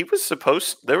 yeah. He was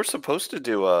supposed. They were supposed to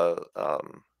do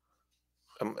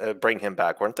bring him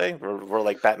back, weren't they? We're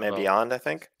like Batman Well, Beyond, I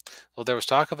think. well, there was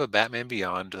talk of a Batman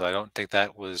Beyond. I don't think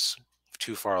that was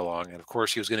too far along, and of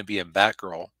course, he was going to be in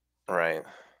Batgirl, Right.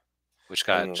 which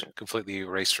got And completely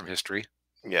erased from history.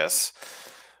 yes.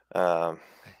 Um,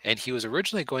 And he was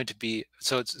originally going to be.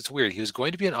 So it's weird. He was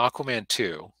going to be in Aquaman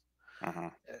 2,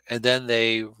 mhm. and then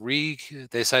they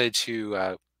decided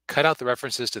to cut out the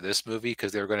references to this movie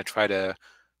because they were going to try to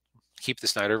keep the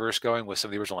Snyderverse going with some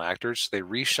of the original actors. They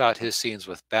reshot his scenes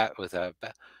with uh,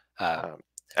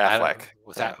 Affleck.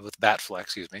 Yeah. with Batfleck,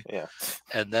 excuse me. Yeah.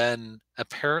 And then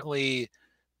apparently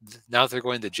now they're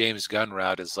going the James Gunn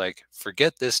route is like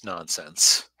forget this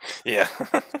nonsense. Yeah.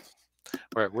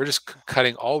 We're just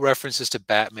cutting all references to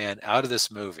Batman out of this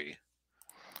movie.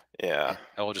 Yeah.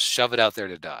 And we'll just shove it out there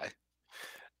to die.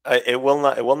 It will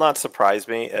not. It will not surprise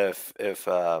me if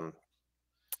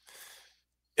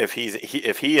if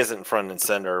he isn't front and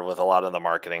center with a lot of the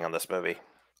marketing on this movie.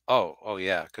 Oh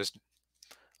yeah, because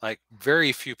like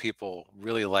very few people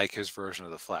really like his version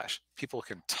of the Flash. People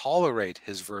can tolerate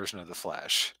his version of the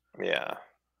Flash, Yeah.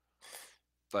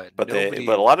 but But nobody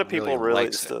a lot of really people really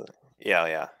likes it. still. Yeah.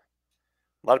 Yeah.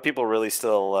 A lot of people really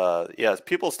still. Yeah.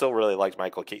 People still really liked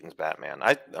Michael Keaton's Batman.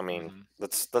 I mean,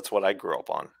 Mhm. that's what I grew up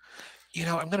on. You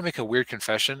know, I'm going to make a weird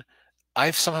confession.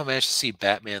 I've somehow managed to see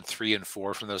Batman 3 and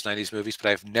 4 from those 90s movies, but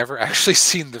I've never actually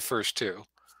seen the first two.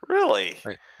 Really?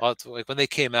 Right. Well, like when they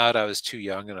came out, I was too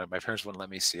young and my parents wouldn't let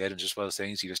me see it. And just one of those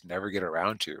things you just never get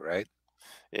around to, right?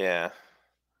 Yeah.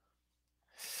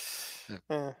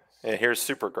 Yeah. Yeah. Here's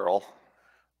Supergirl.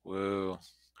 Whoa.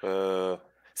 Uh,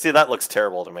 see, that looks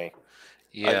terrible to me. I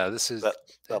Yeah, this is that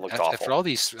looked awful. after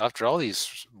all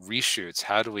these reshoots,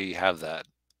 how do we have that?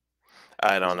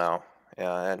 I don't know.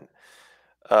 Yeah, and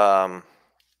um,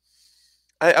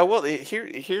 I will.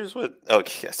 Here's what. Oh,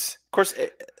 yes. Of course,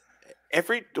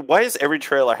 every why does every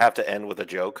trailer have to end with a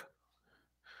joke?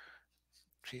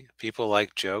 People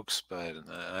like jokes, but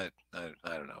I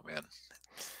don't know, man.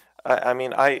 I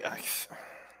mean,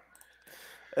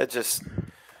 it just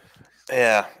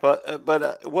yeah,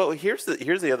 but well, here's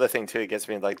the other thing too. It gets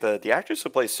me like the actress who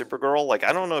plays Supergirl. Like,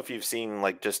 I don't know if you've seen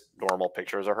like just normal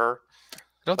pictures of her. I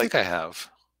don't think Like, I have.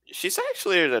 she's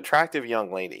actually an attractive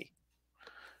young lady,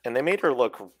 and they made her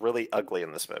look really ugly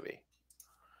in this movie.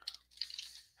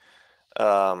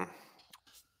 Um,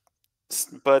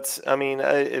 but I mean,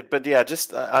 but yeah,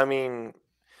 just I mean,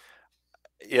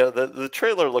 yeah, the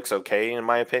trailer looks okay in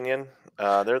my opinion.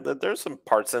 There's some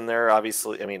parts in there.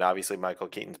 Obviously, I mean, obviously Michael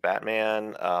Keaton's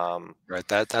Batman. Right,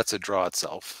 that's a draw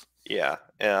itself. Yeah.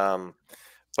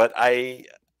 But I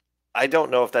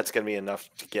don't know if that's going to be enough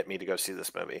to get me to go see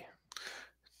this movie.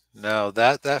 No,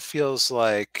 that feels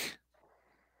like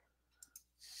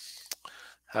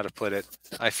how to put it.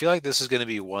 I feel like this is going to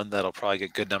be one that'll probably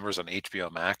get good numbers on HBO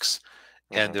Max,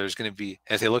 and Mhm. there's going to be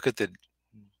if they look at the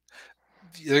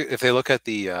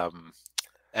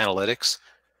analytics,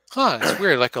 it's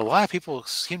weird. Like a lot of people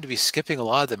seem to be skipping a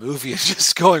lot of the movie and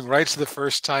just going right to the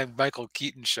first time Michael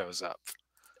Keaton shows up.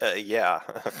 Yeah.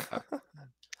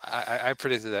 Uh, I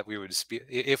predicted that we would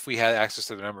if we had access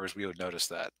to the numbers, we would notice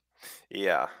that.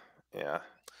 Yeah. Yeah.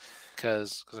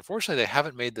 Because unfortunately, they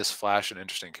haven't made this Flash an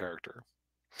interesting character.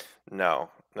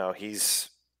 No. No, he's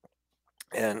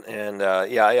And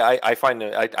yeah, I find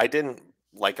it, I didn't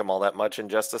like him all that much in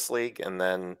Justice League,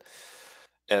 and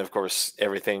of course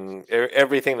everything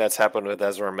that's happened with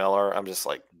Ezra Miller, I'm just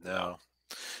like, no.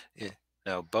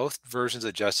 No, both versions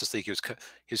of Justice League, he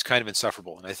was kind of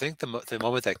insufferable, and I think the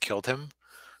moment that killed him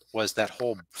was that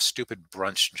whole stupid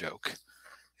brunch joke.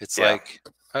 It's Yeah. like,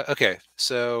 okay,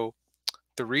 so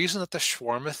the reason that the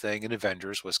shawarma thing in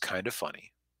Avengers was kind of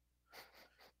funny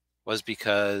was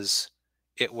because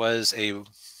it was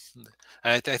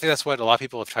I think that's what a lot of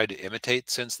people have tried to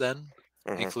imitate since then,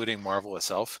 including Marvel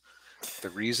itself. The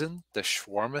reason the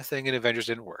shawarma thing in Avengers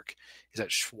didn't work is that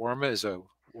shawarma is or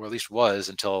at least was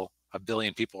until a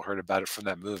billion people heard about it from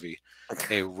that movie,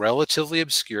 a relatively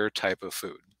obscure type of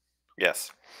food.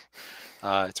 Yes.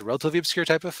 It's a relatively obscure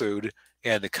type of food,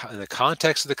 and the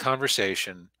context of the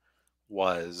conversation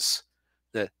was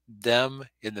that them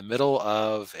in the middle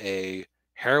of a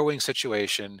harrowing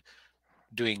situation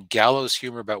doing gallows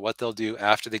humor about what they'll do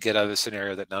after they get out of the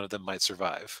scenario that none of them might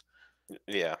survive.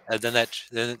 Yeah. And then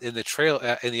in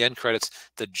the end credits,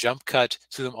 the jump cut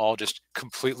to them all just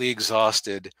completely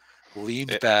exhausted,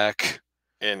 leaned back,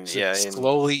 and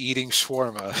slowly eating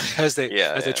shawarma as they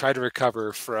yeah. try to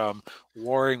recover from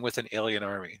warring with an alien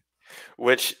army.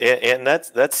 Which and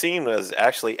that scene was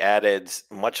actually added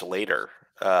much later.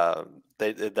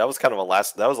 That was kind of a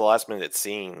last minute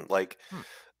scene. Like,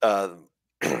 uh,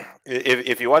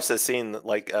 if you watch the scene,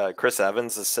 like Chris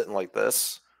Evans is sitting like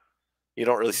this, you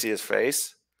don't really see his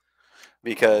face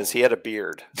because he had a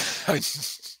beard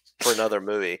for another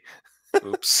movie.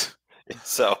 Oops.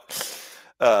 So,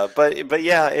 but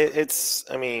yeah, it's.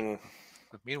 I mean,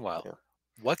 but meanwhile,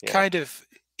 what kind of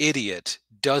idiot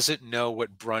doesn't know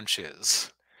what brunch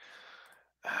is?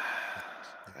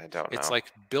 I don't know. It's like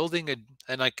building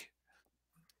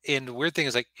and the weird thing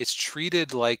is, like, it's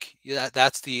treated like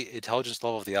that's the intelligence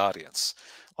level of the audience,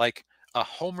 like a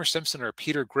Homer Simpson or a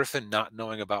Peter Griffin not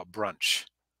knowing about brunch.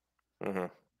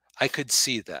 I could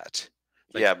see that.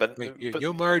 Like, yeah, but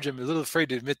Marge, I'm a little afraid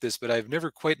to admit this, but I've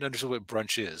never quite understood what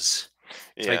brunch is.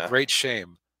 It's like, great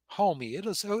shame, homie.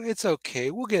 It's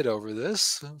okay. We'll get over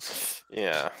this.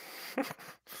 Yeah.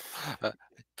 But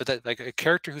that, like, a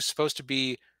character who's supposed to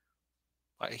be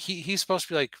he's supposed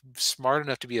to be like smart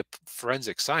enough to be a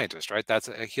forensic scientist, right? That's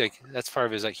that's part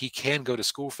of his, like, he can go to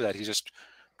school for that. He's just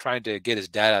trying to get his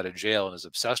dad out of jail and is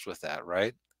obsessed with that,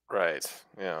 right? Right.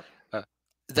 Yeah.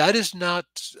 That is not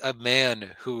a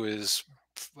man who is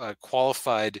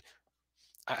qualified.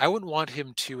 I wouldn't want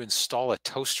him to install a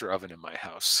toaster oven in my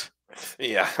house.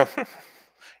 Yeah.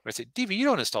 I say, DV, you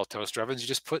don't install toaster ovens. You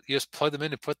just plug them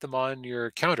in and put them on your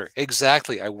counter.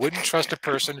 Exactly. I wouldn't trust a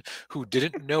person who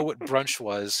didn't know what brunch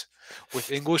was,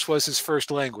 with English was his first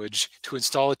language, to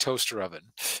install a toaster oven.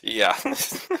 Yeah.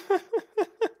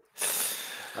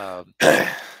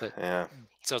 Yeah.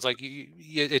 So it's like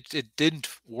it didn't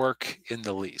work in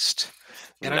the least.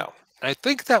 And no. I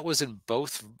think that was in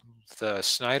both the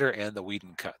Snyder and the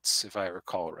Whedon cuts, if I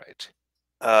recall right.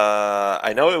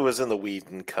 I know it was in the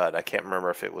Whedon cut. I can't remember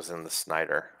if it was in the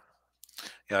Snyder.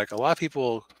 Yeah, like, a lot of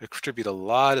people attribute a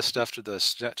lot of stuff to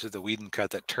the Whedon cut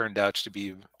that turned out to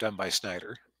be done by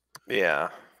Snyder. Yeah.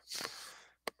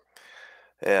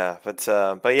 Yeah, but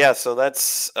yeah, so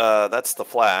that's the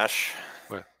Flash.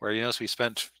 Where we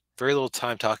spent very little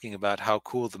time talking about how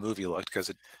cool the movie looked, because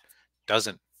it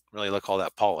doesn't really look all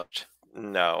that polished.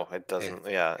 No, it doesn't.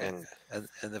 And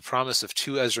the promise of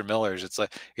 2 Ezra Millers, it's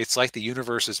like the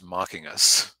universe is mocking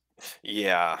us.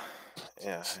 Yeah,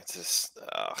 it's just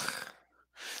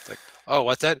it's like, oh,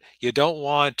 what's that? You don't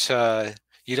want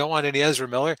any Ezra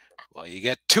Miller? Well, you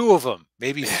get 2 of them,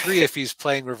 maybe 3 if he's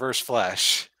playing Reverse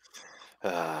Flash.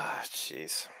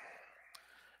 Jeez.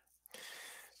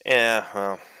 Yeah,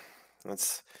 well,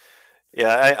 that's.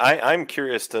 Yeah, I'm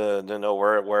curious to know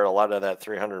where a lot of that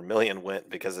 300 million went,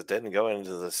 because it didn't go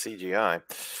into the CGI.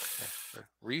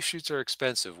 Reshoots are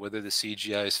expensive, whether the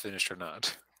CGI is finished or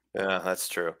not. Yeah, that's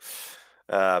true.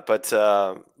 But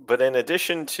in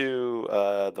addition to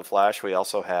the Flash, we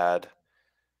also had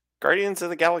Guardians of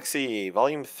the Galaxy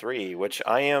Volume 3, which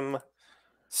I am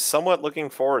somewhat looking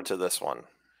forward to this one.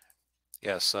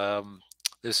 Yes,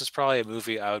 this is probably a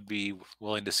movie I would be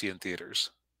willing to see in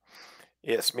theaters.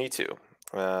 Yes, me too.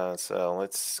 So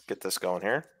let's get this going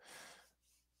here.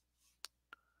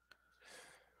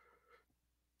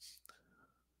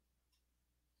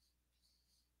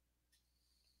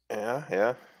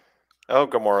 Yeah. Oh,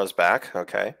 Gamora's back.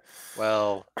 Okay.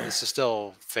 Well, this is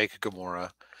still fake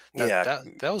Gamora. That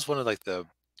was one of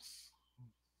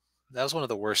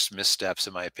the worst missteps,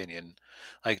 in my opinion.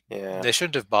 Like, they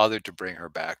shouldn't have bothered to bring her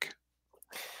back.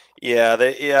 Yeah,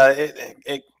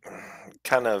 it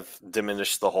kind of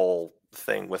diminished the whole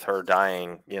thing with her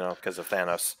dying, because of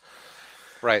Thanos.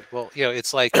 Right. Well,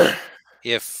 it's like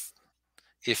if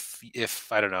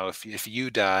I don't know, if you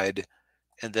died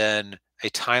and then a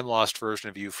time lost version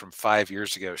of you from 5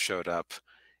 years ago showed up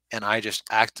and I just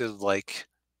acted like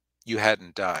you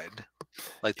hadn't died.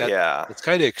 Like that, Yeah. it's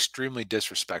kind of extremely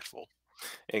disrespectful.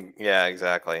 Yeah,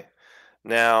 exactly.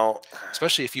 Now,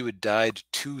 especially if you had died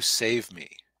to save me.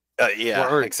 yeah,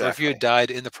 Or if you exactly. had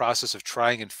died in the process of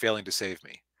trying and failing to save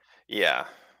me. Yeah.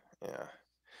 Yeah.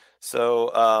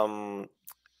 So,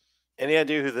 any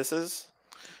idea who this is?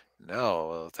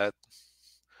 No, that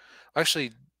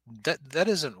actually that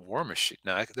isn't War Machine.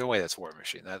 No, no way that's War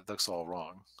Machine. That looks all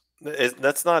wrong.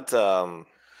 That's not.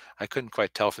 I couldn't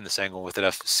quite tell from this angle with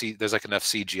enough there's like enough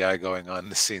CGI going on in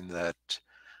the scene that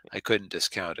I couldn't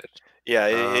discount it.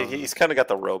 Yeah, he's kind of got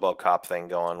the RoboCop thing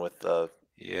going with the.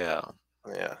 Yeah.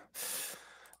 Yeah.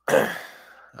 I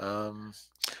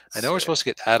know we're supposed to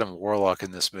get Adam Warlock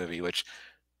in this movie,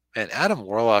 and Adam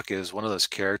Warlock is one of those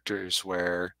characters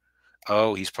where,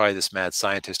 oh, he's probably this mad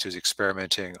scientist who's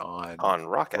experimenting on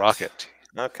Rocket.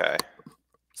 Okay.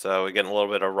 So we're getting a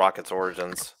little bit of Rocket's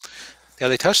origins. Yeah,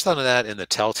 they touched on that in the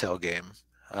Telltale game,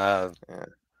 Yeah.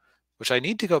 which I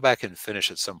need to go back and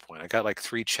finish at some point. I got like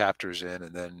 3 chapters in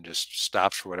and then just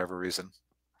stopped for whatever reason.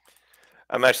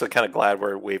 I'm actually kind of glad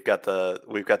we've got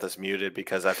this muted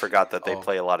because I forgot that they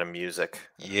play a lot of music.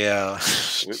 Yeah.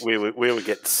 we would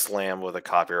get slammed with a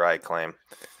copyright claim.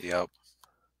 Yep.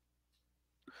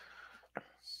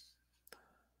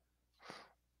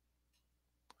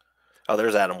 Oh,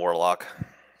 there's Adam Warlock.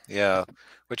 Yeah,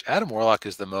 which Adam Warlock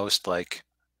is the most like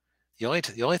the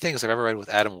only things I've ever read with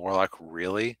Adam Warlock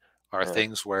really are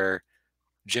things where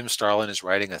Jim Starlin is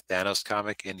writing a Thanos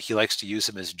comic and he likes to use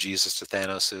him as Jesus to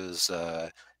Thanos's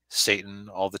Satan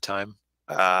all the time.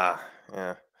 Yeah.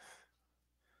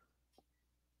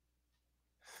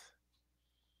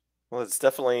 Well, it's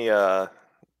definitely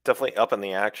up in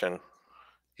the action.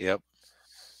 Yep.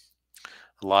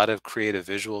 A lot of creative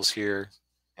visuals here.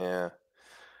 Yeah.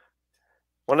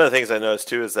 One of the things I noticed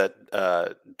too is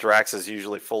that Drax is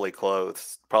usually fully clothed,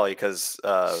 probably because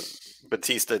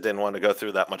Batista didn't want to go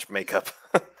through that much makeup.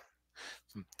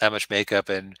 That much makeup,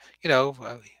 and he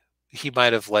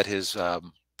might have let his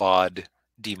bod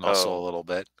demuscle a little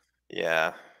bit.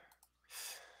 Yeah.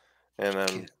 And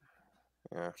then,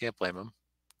 can't blame him.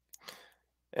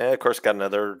 And of course, got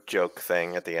another joke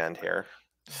thing at the end here.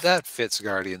 That fits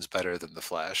Guardians better than the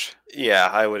Flash. Yeah,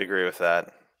 I would agree with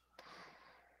that.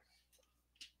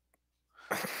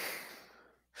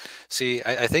 See,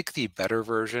 I think the better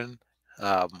version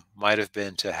might have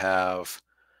been to have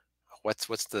what's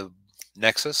the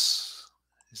Nexus?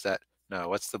 Is that no?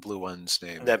 What's the blue one's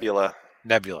name? Nebula.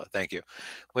 Nebula. Thank you.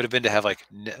 Would have been to have like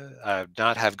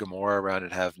not have Gamora around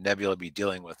and have Nebula be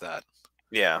dealing with that.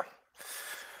 Yeah.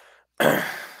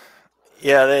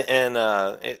 Yeah, and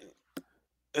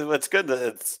it's good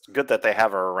that they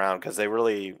have her around because they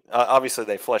really obviously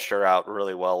they fleshed her out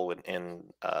really well in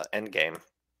Endgame.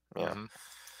 Yeah.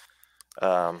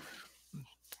 Mm-hmm.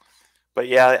 But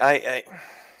yeah,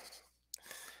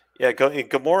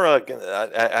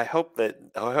 Gamora. I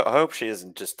hope she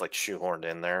isn't just like shoehorned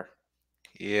in there.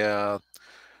 Yeah.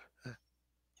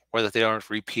 Or that they aren't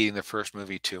repeating the first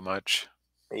movie too much.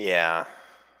 Yeah.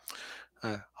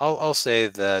 I'll say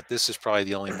that this is probably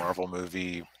the only Marvel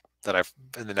movie that I've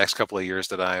in the next couple of years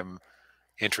that I'm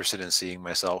interested in seeing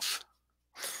myself.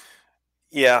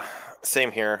 Yeah,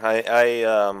 same here. I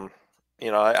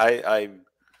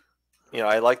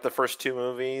like the first 2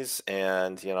 movies,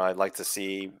 and I'd like to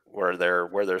see where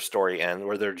their story ends,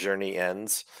 where their journey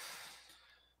ends.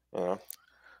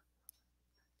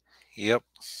 Yep.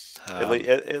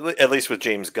 At least with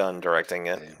James Gunn directing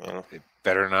it. They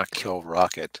better not kill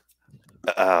Rocket.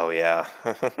 Oh yeah.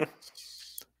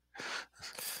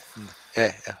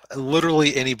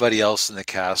 Literally anybody else in the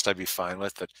cast I'd be fine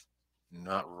with, but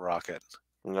not Rocket.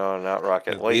 No, not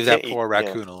Rocket. Well, leave that poor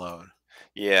raccoon alone.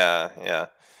 Yeah.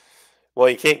 Well,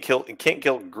 you can't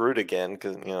kill Groot again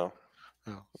because I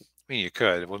mean, you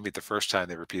could. It wouldn't be the first time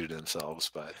they repeated themselves,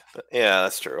 but yeah,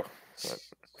 that's true. But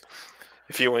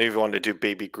if you even wanted to do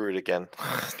Baby Groot again.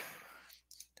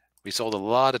 We sold a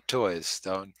lot of toys.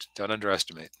 Don't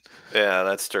underestimate. Yeah,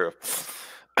 that's true.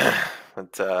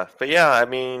 But yeah, I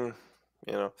mean,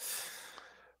 I'm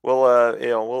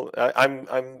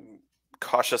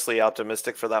cautiously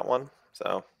optimistic for that one.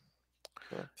 So,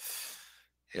 yeah.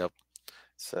 Yep.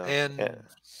 So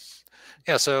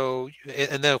so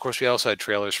and then of course we also had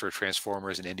trailers for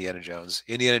Transformers and Indiana Jones.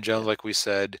 Indiana Jones, like we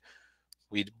said,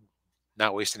 we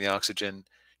not wasting the oxygen.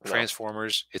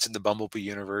 Transformers, it's in the Bumblebee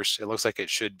universe. It looks like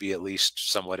it should be at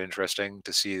least somewhat interesting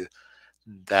to see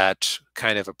that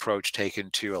kind of approach taken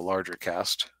to a larger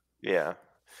cast. Yeah,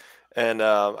 and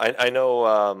I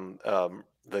know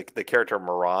the character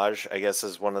Mirage, I guess,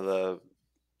 is one of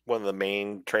the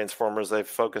main Transformers they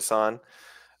focus on.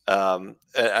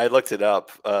 I looked it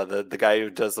up. The guy who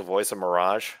does the voice of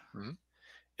Mirage. Mm-hmm.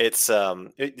 It's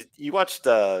you watched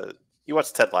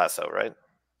Ted Lasso, right?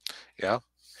 Yeah.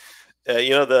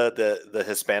 You know the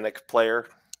Hispanic player,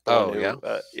 the one Oh,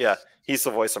 who yeah. he's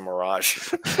the voice of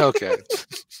Mirage. Okay.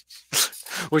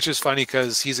 Which is funny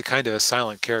because he's a kind of a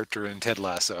silent character in Ted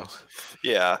Lasso.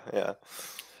 Yeah, yeah.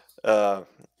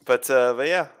 But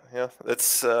yeah,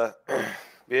 it's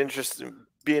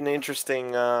be an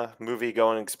interesting movie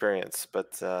going experience.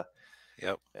 But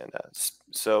Yep. and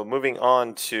so moving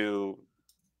on to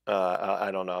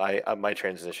I don't know. My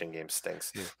transition game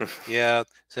stinks. Yeah.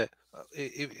 So,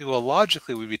 well,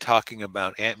 logically, we'd be talking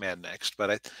about Ant-Man next,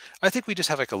 but I think we just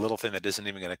have like a little thing that isn't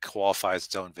even going to qualify as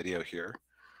its own video here.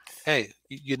 Hey,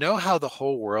 you know how the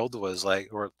whole world was like,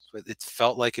 or it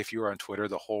felt like if you were on Twitter,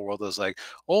 the whole world was like,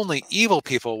 only evil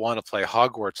people want to play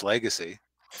Hogwarts Legacy.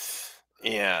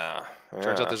 Yeah.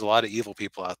 Turns out there's a lot of evil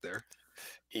people out there.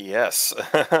 Yes.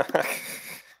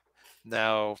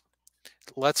 Now,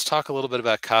 let's talk a little bit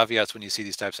about caveats when you see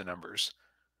these types of numbers.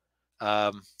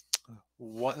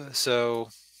 So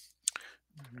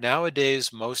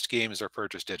nowadays, most games are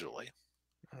purchased digitally.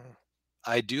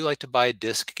 I do like to buy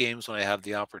disc games when I have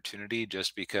the opportunity,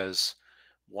 just because,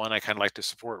 one, I kind of like to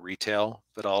support retail,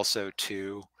 but also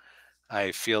two,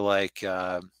 I feel like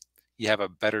you have a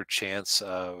better chance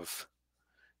of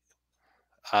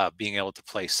being able to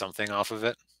play something off of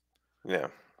it. Yeah.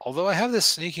 Although I have this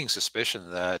sneaking suspicion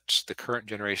that the current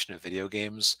generation of video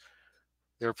games,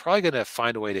 they're probably going to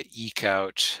find a way to eke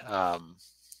out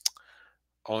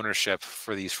ownership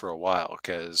for these for a while,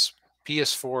 because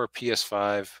PS4,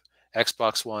 PS5,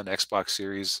 Xbox One, Xbox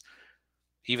Series,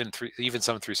 even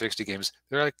some 360 games,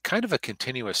 they're like kind of a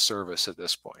continuous service at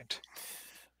this point.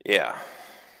 Yeah.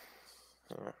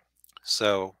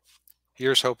 So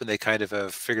here's hoping they kind of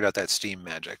have figured out that Steam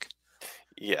magic.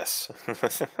 Yes.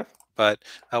 But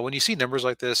when you see numbers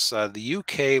like this, the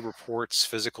UK reports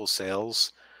physical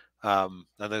sales. And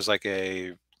there's like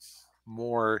a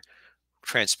more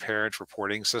transparent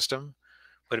reporting system,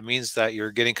 but it means that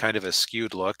you're getting kind of a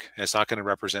skewed look, and it's not going to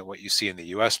represent what you see in the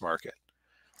US market.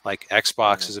 Like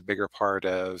Xbox is a bigger part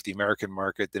of the American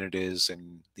market than it is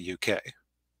in the UK.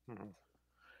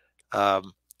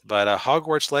 But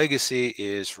Hogwarts Legacy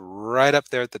is right up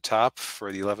there at the top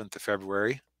for the 11th of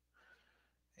February,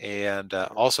 and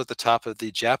also at the top of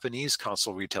the Japanese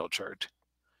console retail chart,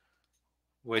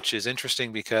 which is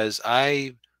interesting because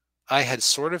I had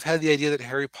sort of had the idea that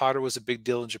Harry Potter was a big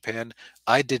deal in Japan.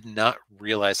 I did not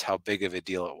realize how big of a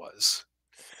deal it was.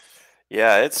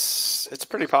 Yeah, it's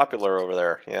pretty popular over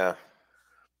there. Yeah.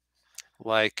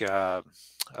 Like like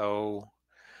all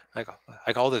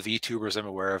the VTubers I'm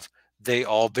aware of, they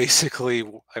all basically,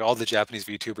 like all the Japanese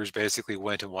VTubers basically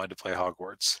went and wanted to play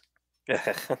Hogwarts.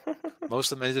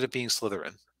 Most of them ended up being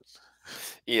Slytherin.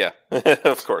 Yeah,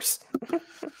 of course.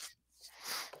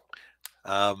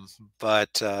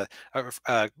 But a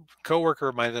coworker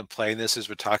of mine playing this is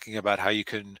we're talking about how you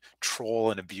can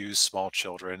troll and abuse small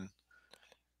children.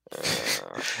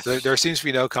 There seems to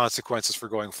be no consequences for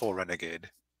going full renegade.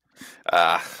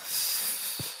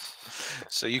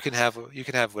 So you can have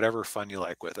whatever fun you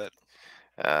like with it.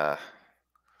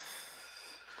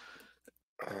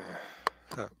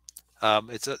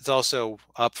 It's also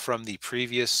up from the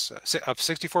previous, up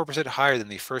 64% higher than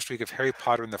the first week of Harry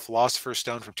Potter and the Philosopher's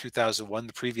Stone from 2001,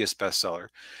 the previous bestseller.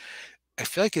 I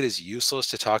feel like it is useless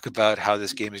to talk about how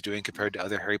this game is doing compared to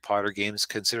other Harry Potter games,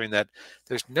 considering that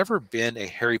there's never been a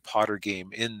Harry Potter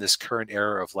game in this current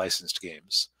era of licensed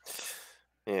games.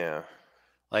 Yeah.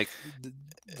 Like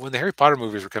when the Harry Potter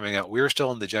movies were coming out, we were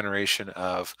still in the generation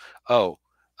of, oh,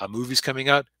 a movie's coming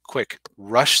out, quick,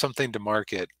 rush something to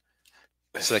market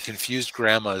so that confused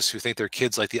grandmas who think their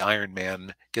kids like the Iron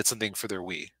Man get something for their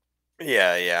Wii.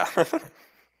 Yeah, yeah.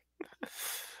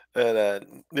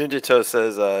 And Ninja Toe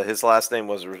says his last name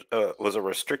was a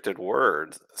restricted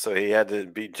word, so he had to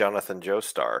be Jonathan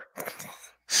Joestar.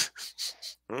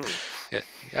 Yeah,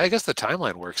 I guess the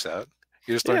timeline works out.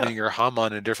 You're just learning your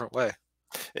Hamon in a different way.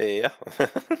 Yeah.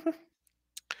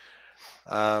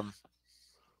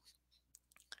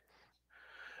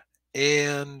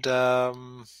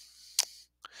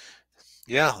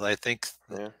 Yeah, I think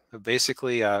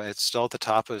basically it's still at the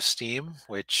top of Steam,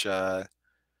 which, but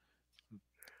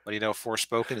you know,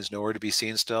 Forspoken is nowhere to be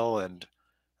seen still, and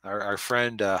our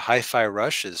friend Hi-Fi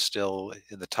Rush is still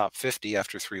in the top 50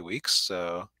 after 3 weeks.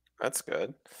 So that's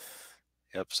good.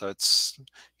 Yep. So it's,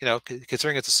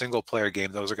 considering it's a single player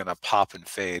game, those are going to pop and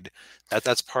fade.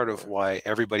 That's part of why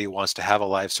everybody wants to have a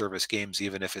live service games,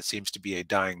 even if it seems to be a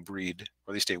dying breed,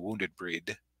 or at least a wounded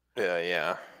breed.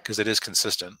 Yeah. Because it is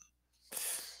consistent.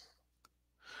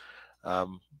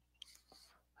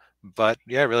 But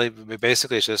yeah, really,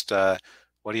 basically, it's just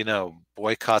what do you know?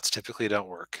 Boycotts typically don't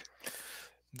work.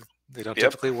 They don't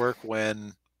typically work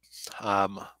when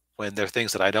they're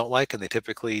things that I don't like, and they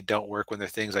typically don't work when they're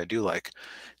things I do like.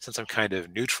 Since I'm kind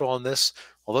of neutral on this,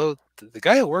 although the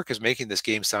guy at work is making this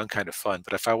game sound kind of fun,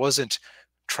 but if I wasn't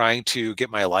trying to get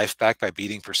my life back by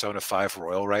beating Persona 5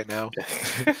 Royal right now,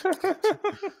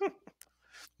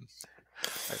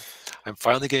 I'm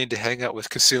finally getting to hang out with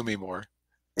Kasumi more.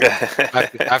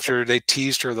 After they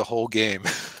teased her the whole game.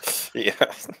 Yeah.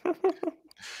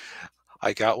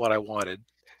 I got what I wanted.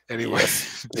 Anyway.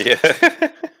 Yes. Yeah.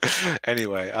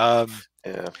 Anyway,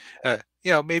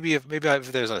 yeah. Maybe if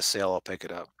there's a sale, I'll pick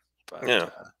it up. But Yeah.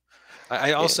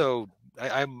 I also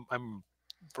I'm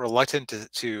reluctant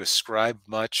to ascribe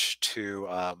much to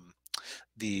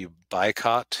the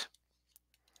boycott.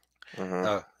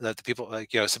 That the people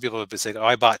some people have been saying, "Oh,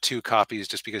 I bought 2 copies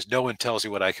just because no one tells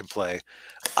you what I can play."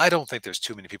 I don't think there's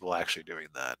too many people actually doing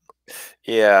that.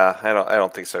 Yeah, I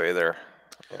don't think so either.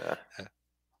 Yeah.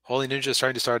 Holy Ninja is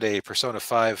trying to start a Persona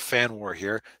 5 fan war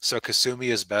here. So Kasumi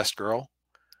is best girl.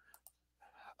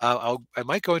 I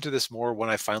might go into this more when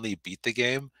I finally beat the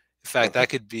game. In fact, that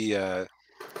could be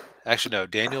actually no.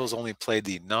 Daniel's only played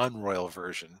the non-royal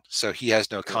version, so he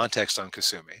has no context on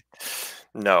Kasumi.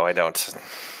 No, I don't.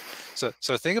 So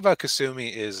the thing about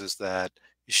Kasumi is that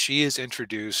she is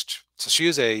introduced. So she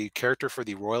is a character for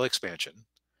the royal expansion.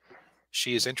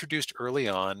 She is introduced early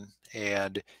on,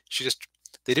 and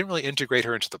they didn't really integrate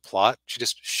her into the plot. She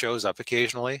just shows up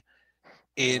occasionally,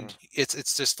 and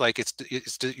it's just like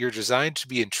you're designed to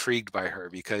be intrigued by her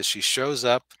because she shows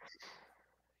up,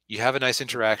 you have a nice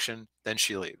interaction, then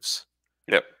she leaves.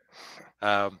 Yep.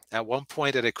 At one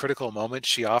point, at a critical moment,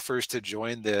 she offers to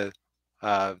join the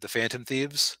Phantom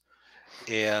Thieves,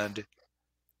 and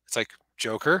it's like,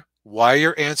 Joker, why are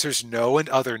your answers no and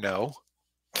other no?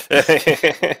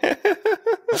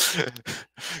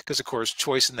 Because of course,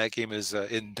 choice in that game is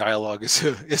in dialogue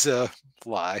is a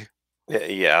lie.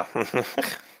 Yeah.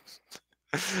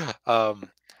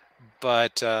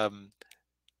 But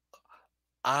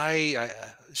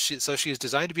she's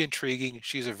designed to be intriguing.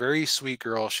 She's a very sweet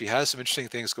girl. She has some interesting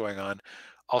things going on.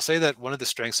 I'll say that one of the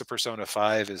strengths of Persona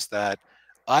 5 is that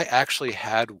I actually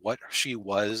had what she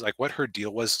was, like what her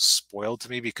deal was, spoiled to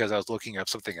me because I was looking up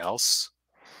something else.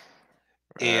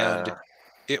 And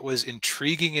it was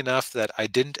intriguing enough that I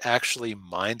didn't actually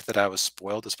mind that I was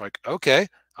spoiled. It's like, okay,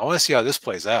 I want to see how this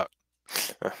plays out.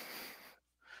 I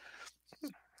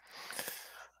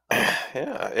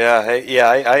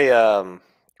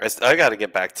got to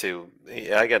get back to.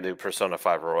 I got to do Persona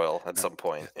 5 Royal at some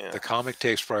point. Yeah. The comic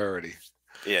takes priority.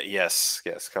 Yeah. Yes.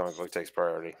 Comic book takes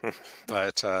priority.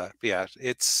 But yeah,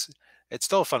 it's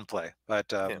still a fun play. But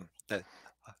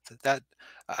that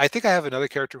I think I have another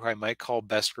character who I might call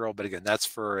Best Girl, but again, that's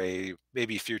for a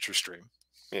maybe future stream.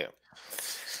 Yeah.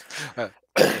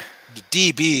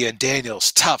 DB and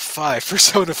Daniel's top 5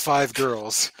 Persona 5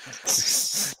 girls.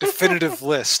 Definitive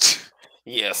list.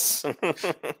 Yes.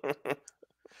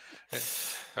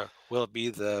 Will it be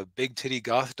the big titty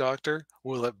goth doctor?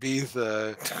 Will it be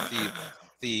the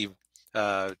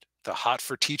hot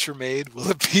for teacher maid?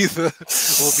 Will it be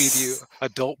the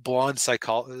adult blonde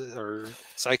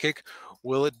psychic?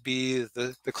 Will it be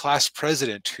the class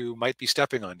president who might be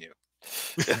stepping on you?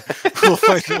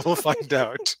 We'll find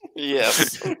out.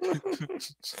 Yes.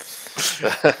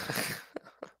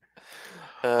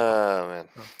 Oh man.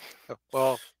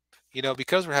 Well,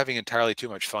 because we're having entirely too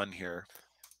much fun here.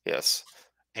 Yes.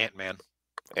 Ant-Man.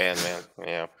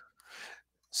 Yeah.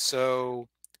 So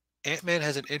Ant-Man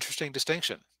has an interesting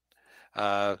distinction.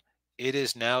 It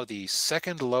is now the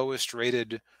second lowest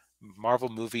rated Marvel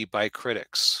movie by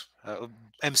critics,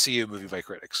 MCU movie by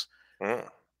critics.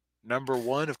 Number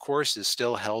 1, of course, is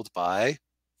still held by,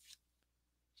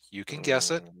 you can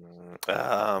guess it.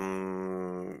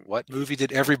 What movie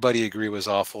did everybody agree was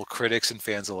awful, critics and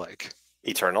fans alike?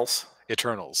 Eternals.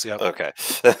 Yep. Okay.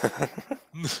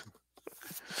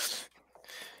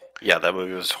 Yeah, that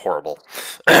movie was horrible.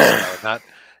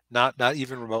 Not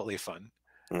even remotely fun.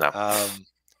 No.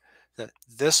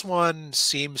 This one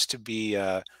seems to be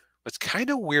what's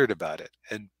kind of weird about it,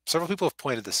 and several people have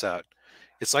pointed this out.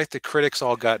 It's like the critics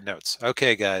all got notes.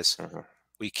 Okay, guys,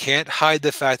 we can't hide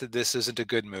the fact that this isn't a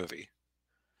good movie,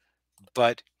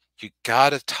 but you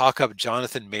got to talk up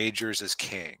Jonathan Majors as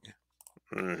King,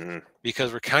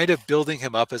 because we're kind of building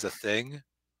him up as a thing.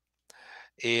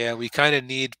 and we kind of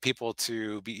need people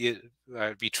to be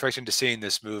tricked into seeing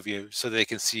this movie so they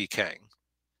can see Kang.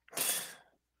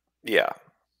 Yeah.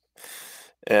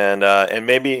 And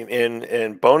maybe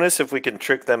in bonus if we can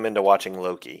trick them into watching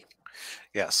Loki.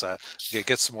 Yes,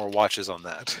 get some more watches on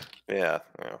that. Yeah.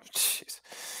 Oh, jeez.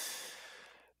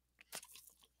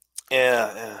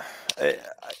 Yeah.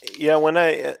 Yeah. When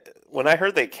I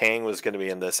heard that Kang was going to be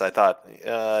in this, I thought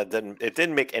it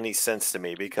didn't make any sense to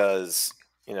me because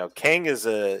Kang is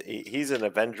he's an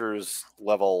Avengers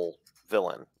level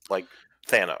villain like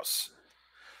Thanos,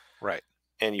 Right?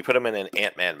 and you put him in an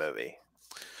Ant-Man movie.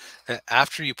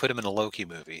 After you put him in a Loki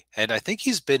movie, and I think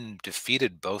he's been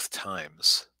defeated both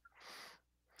times.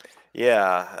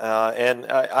 Yeah, and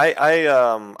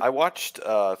I watched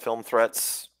Film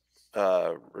Threat's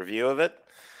review of it.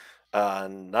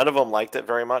 None of them liked it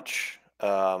very much,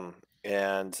 and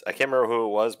I can't remember who it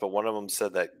was, but one of them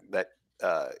said that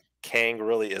Kang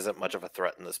really isn't much of a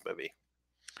threat in this movie.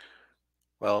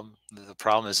 Well, the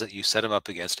problem is that you set him up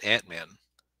against Ant-Man.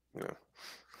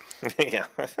 Yeah.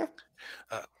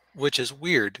 Which is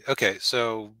weird. Okay,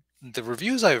 so the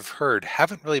reviews I've heard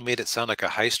haven't really made it sound like a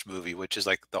heist movie, which is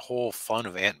like the whole fun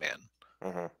of Ant-Man.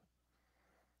 Mm-hmm.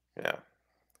 Yeah.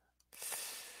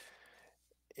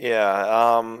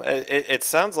 Yeah. It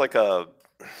sounds like it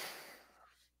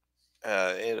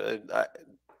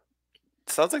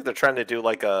sounds like they're trying to do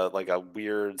like a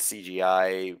weird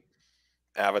CGI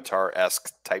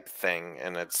Avatar-esque type thing,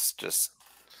 and it's just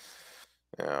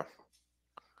yeah.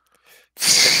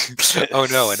 Oh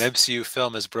no, an MCU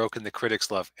film has broken the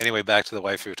critics' love. Anyway, back to the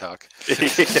waifu talk.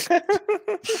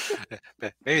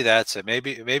 Maybe that's it.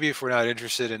 Maybe if we're not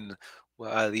interested in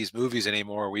these movies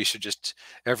anymore, we should just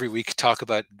every week talk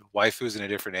about waifus in a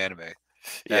different anime.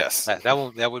 Yes. That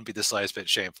wouldn't be the slightest bit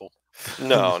shameful.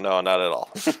 No, not at all.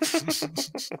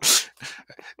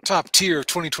 Top tier of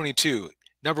 2022.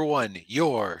 Number 1,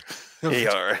 your.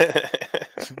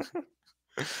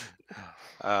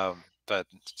 But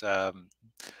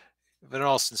in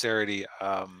all sincerity,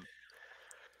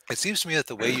 it seems to me that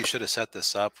the way you should have set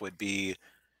this up would be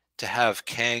to have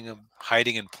Kang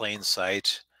hiding in plain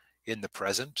sight in the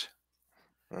present,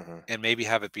 and maybe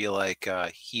have it be like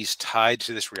he's tied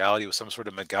to this reality with some sort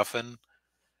of MacGuffin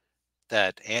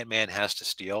that Ant-Man has to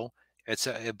steal.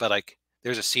 But like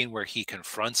there's a scene where he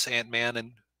confronts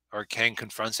Ant-Man or Kang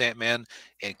confronts Ant-Man,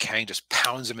 and Kang just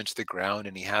pounds him into the ground,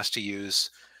 and he has to use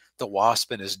the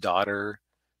Wasp and his daughter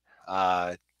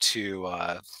to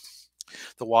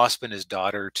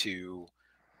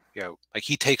like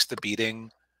he takes the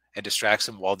beating and distracts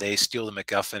him while they steal the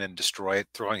MacGuffin and destroy it,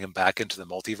 throwing him back into the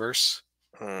multiverse.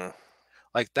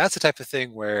 Like that's the type of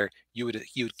thing where you would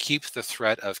keep the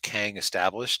threat of Kang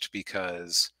established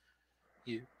because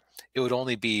it would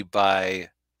only be by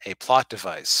a plot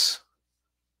device.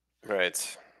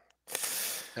 Right.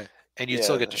 And you'd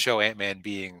still get to show Ant-Man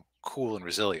being cool and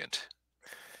resilient.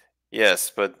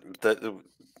 Yes, but the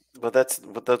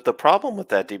problem with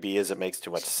that, DB, is it makes too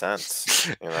much sense.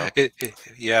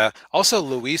 Yeah. Also,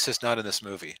 Luis is not in this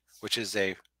movie, which is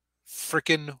a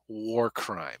freaking war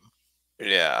crime.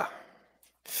 Yeah.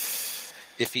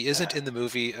 If he isn't in the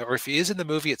movie, or if he is in the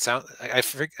movie, it sounds.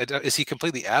 Is he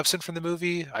completely absent from the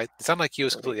movie? It sounded like he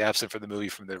was completely absent from the movie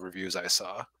from the reviews I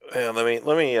saw. Yeah, let me.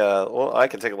 Well, I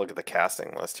can take a look at the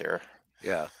casting list here.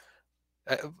 Yeah.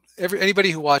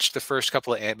 Anybody who watched the first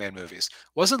couple of Ant-Man movies,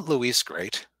 wasn't Luis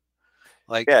great?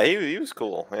 Like, yeah, he was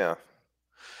cool. Yeah.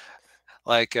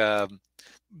 Like, there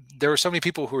were so many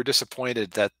people who were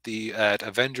disappointed that at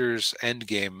Avengers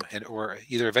Endgame or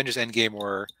either Avengers Endgame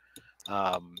or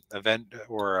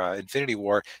Infinity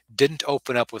War didn't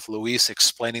open up with Luis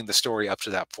explaining the story up to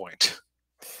that point.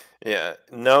 Yeah.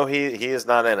 No, he is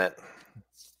not in it.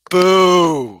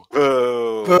 Boo!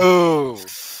 Boo! Boo!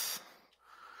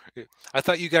 I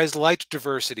thought you guys liked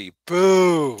diversity.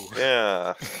 Boo!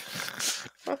 Yeah.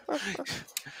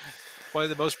 One of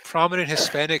the most prominent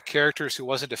Hispanic characters who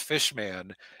wasn't a fish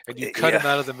man, and you cut him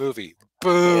out of the movie.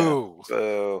 Boo! Yeah.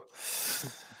 Boo!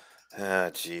 Ah,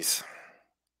 jeez.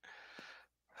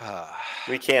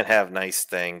 We can't have nice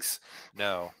things.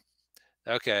 No.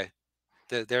 Okay.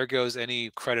 There goes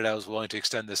any credit I was willing to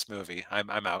extend this movie. I'm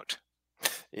out.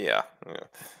 Yeah.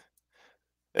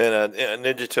 And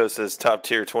Ninja Toast says top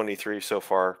tier 23 so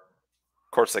far.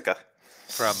 Corsica.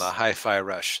 From Hi-Fi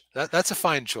Rush. That's a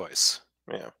fine choice.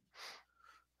 Yeah.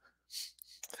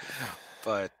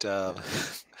 But I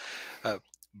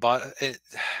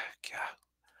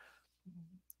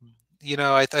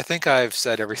think I've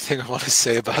said everything I want to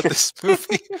say about this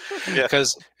movie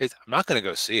because I'm not going to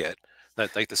go see it.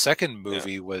 Like the second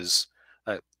movie was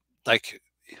like,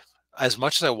 as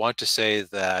much as I want to say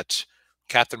that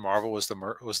Captain Marvel was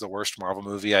the worst Marvel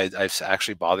movie I've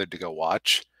actually bothered to go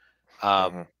watch.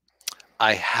 I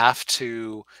have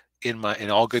to,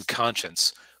 in all good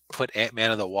conscience, put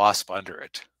Ant-Man and the Wasp under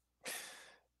it.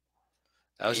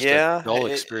 That was just a dull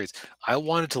experience. I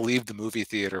wanted to leave the movie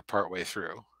theater partway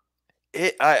through.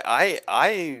 It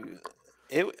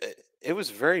was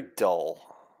very dull.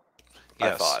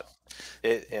 Yes. I thought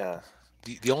yeah.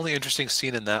 The only interesting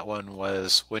scene in that one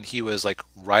was when he was like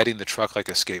riding the truck like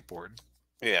a skateboard.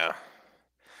 Yeah.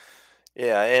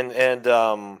 Yeah, and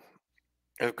the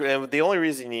only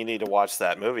reason you need to watch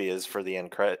that movie is for the end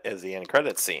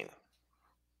credit scene.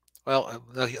 Well,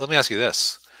 let me ask you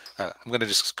this. I'm going to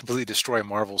just completely destroy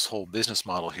Marvel's whole business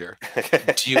model here.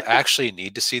 Do you actually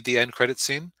need to see the end credit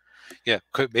scene? Yeah,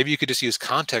 maybe you could just use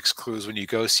context clues when you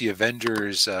go see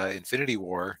Avengers Infinity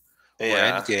War or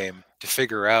Endgame to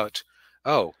figure out,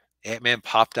 oh, Ant-Man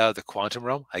popped out of the quantum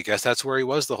realm. I guess that's where he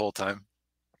was the whole time.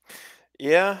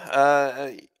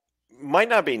 Yeah, might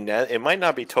not be it might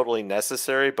not be totally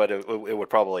necessary, but it would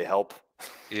probably help.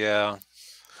 Yeah.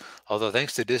 Although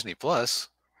thanks to Disney Plus,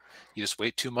 you just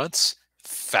wait 2 months,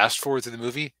 fast forward to the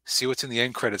movie, see what's in the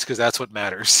end credits, because that's what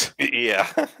matters. Yeah.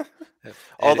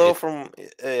 Although from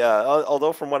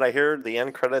what I hear, the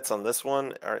end credits on this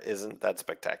one isn't that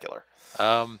spectacular.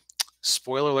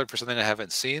 Spoiler alert for something I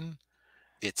haven't seen.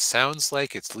 It sounds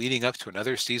like it's leading up to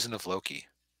another season of Loki.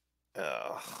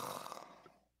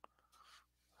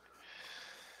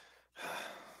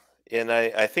 And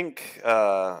I think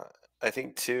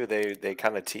too they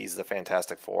kind of tease the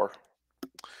Fantastic Four.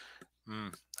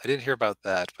 I didn't hear about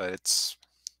that, but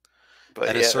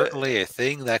that is certainly a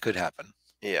thing that could happen.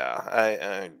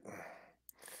 Yeah,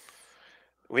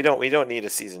 we don't need a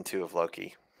season 2 of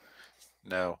Loki.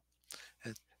 No.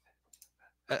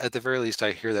 At the very least,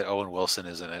 I hear that Owen Wilson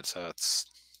is in it, so it's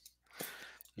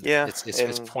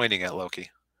pointing at Loki.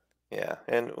 Yeah,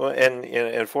 and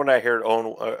from what I heard,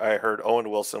 I heard Owen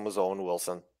Wilson was Owen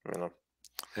Wilson. You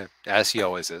know, as he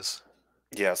always is.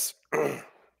 Yes.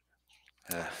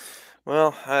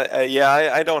 Well,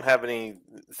 I don't have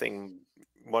anything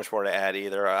much more to add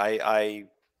either.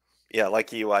 Yeah,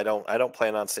 like you, I don't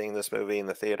plan on seeing this movie in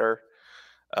the theater.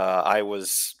 I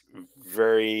was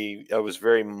very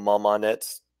mum on it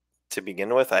to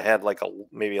begin with. I had like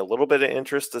maybe a little bit of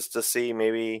interest just to see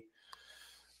maybe,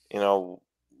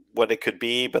 what it could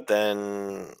be, but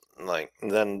then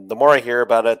the more I hear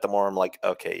about it, the more I'm like,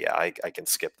 okay, yeah, I can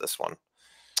skip this one.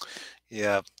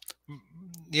 Yeah.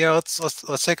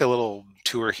 Let's take a little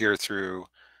tour here through.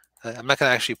 I'm not going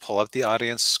to actually pull up the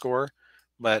audience score,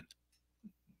 but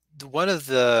one of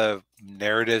the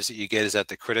narratives that you get is that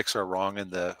the critics are wrong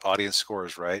and the audience score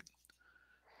is right.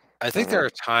 I think there are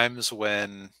times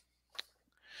when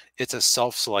it's a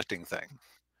self-selecting thing.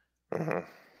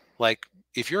 Like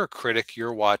if you're a critic,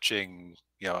 you're watching,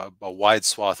 a wide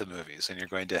swath of movies, and you're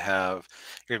going to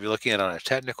be looking at it on a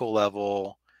technical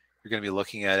level. You're going to be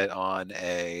looking at it on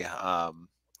a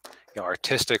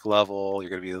artistic level. You're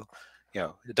going to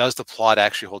be, does the plot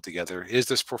actually hold together? Is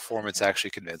this performance actually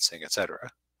convincing,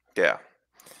 etc.? Yeah.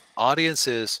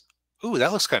 Audiences, ooh,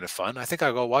 that looks kind of fun. I think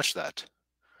I'll go watch that.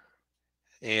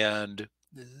 And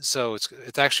so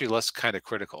it's actually less kind of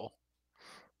critical.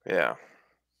 Yeah.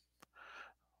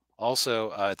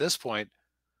 Also, at this point,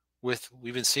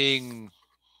 we've been seeing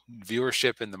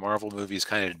viewership in the Marvel movies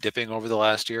kind of dipping over the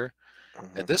last year.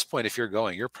 At this point, if you're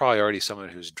going, you're probably already someone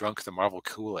who's drunk the Marvel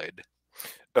Kool-Aid.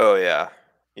 Oh yeah,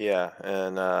 yeah,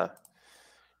 and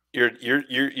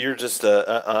you're just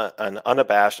an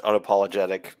unabashed,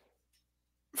 unapologetic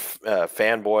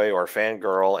fanboy or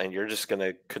fangirl, and you're just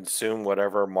gonna consume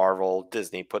whatever Marvel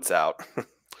Disney puts out.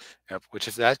 Yep. Which,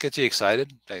 if that gets you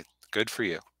excited, good for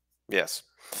you. Yes.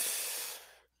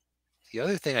 The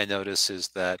other thing I notice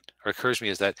occurs to me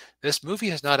is that this movie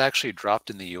has not actually dropped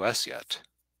in the US yet.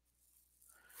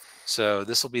 So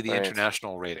this will be the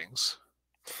international ratings.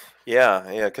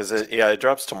 Yeah, because it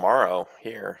drops tomorrow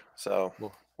here. So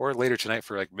or later tonight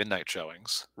for like midnight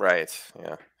showings. Right.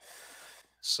 Yeah.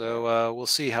 So we'll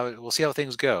see how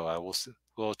things go.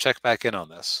 We'll check back in on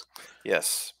this.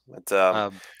 Yes. But,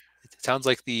 it sounds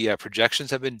like the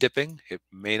projections have been dipping. It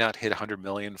may not hit 100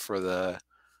 million for the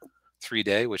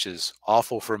 3-day, which is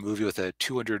awful for a movie with a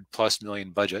 200+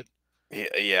 million budget.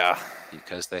 Yeah.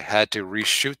 Because they had to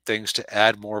reshoot things to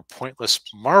add more pointless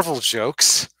Marvel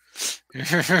jokes.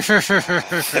 That's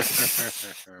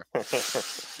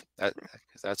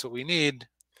what we need.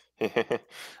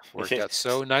 Worked out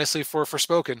so nicely for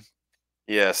Forspoken.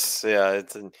 Yes. Yeah.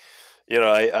 It's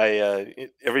I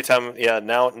every time,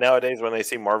 nowadays when I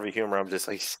see Marvel humor, I'm just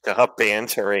like, stop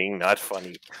bantering, not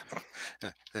funny.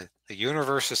 The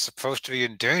universe is supposed to be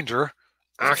in danger.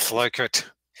 Act like it.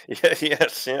 Yeah,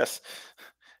 yes.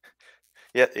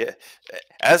 Yeah, yeah.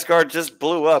 Asgard just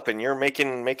blew up, and you're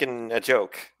making a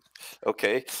joke.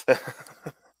 Okay.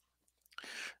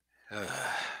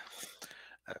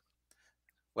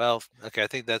 Well, okay, I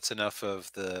think that's enough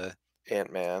of the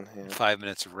Ant-Man. Yeah. 5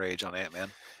 minutes of rage on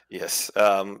Ant-Man. Yes.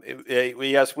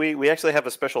 We actually have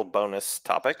a special bonus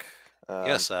topic.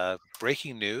 Yes,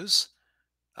 breaking news.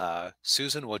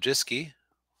 Susan Wojcicki,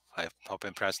 I hope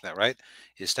I'm pronouncing that right,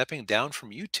 is stepping down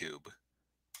from YouTube.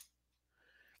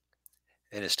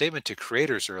 In a statement to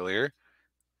creators earlier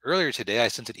today, I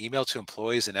sent an email to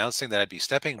employees announcing that I'd be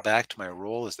stepping back to my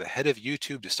role as the head of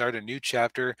YouTube to start a new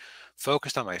chapter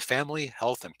focused on my family,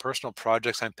 health, and personal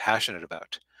projects I'm passionate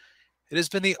about. It has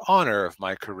been the honor of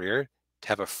my career to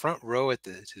have a front row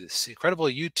to this incredible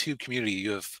YouTube community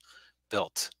you have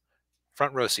built.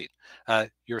 Front row seat.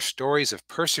 Your stories of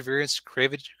perseverance,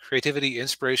 creativity,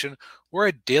 inspiration were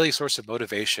a daily source of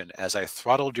motivation as I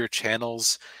throttled your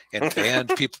channels and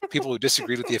banned people who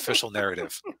disagreed with the official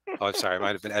narrative. Oh, I'm sorry, I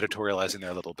might have been editorializing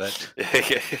there a little bit.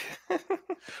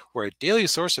 Where a daily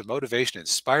source of motivation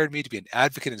inspired me to be an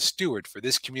advocate and steward for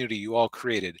this community you all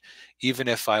created, even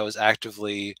if I was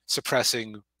actively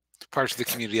suppressing parts of the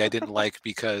community I didn't like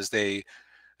because they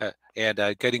and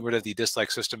getting rid of the dislike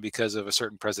system because of a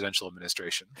certain presidential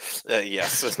administration.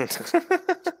 Yes.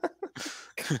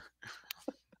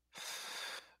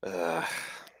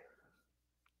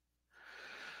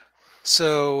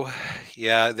 So,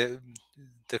 yeah, the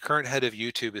current head of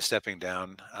YouTube is stepping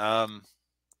down.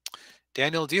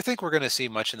 Daniel, do you think we're going to see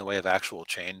much in the way of actual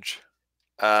change?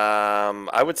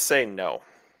 I would say no.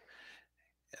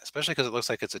 Especially because it looks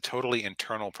like it's a totally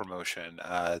internal promotion.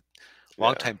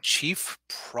 Longtime chief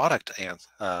product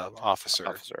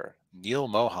officer Neil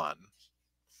Mohan.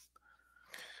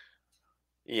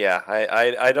 Yeah,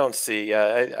 I don't see.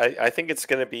 I think it's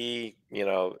going to be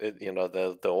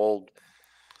the old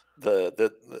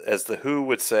the as the Who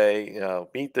would say,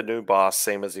 meet the new boss,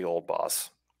 same as the old boss.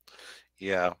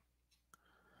 Yeah.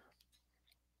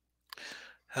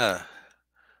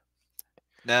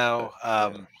 Now,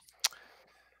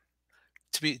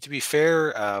 to be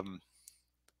fair,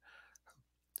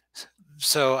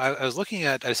 so I was looking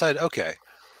at. I decided, okay,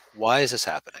 why is this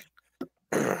happening?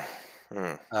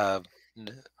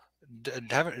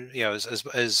 Haven't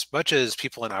as much as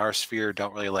people in our sphere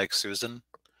don't really like Susan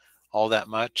all that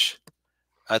much.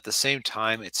 At the same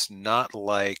time, it's not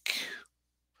like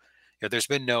there's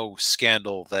been no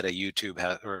scandal that a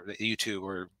YouTube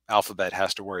or Alphabet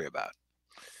has to worry about.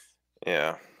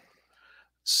 Yeah.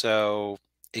 So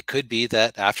it could be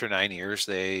that after 9 years,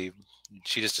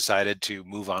 she just decided to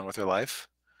move on with her life,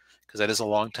 because that is a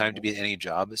long time to be at any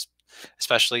job,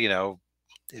 especially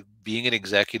being an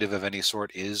executive of any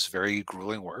sort is very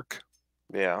grueling work.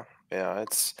 Yeah,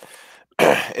 it's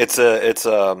it's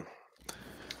a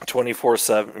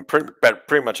 24/7,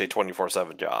 pretty much a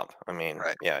 24/7 job. I mean,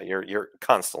 Right. yeah, you're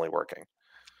constantly working.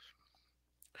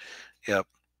 Yep.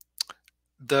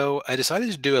 Though I decided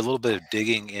to do a little bit of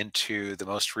digging into the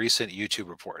most recent YouTube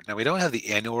report. Now, we don't have the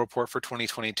annual report for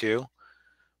 2022,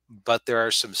 but there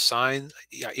are some signs.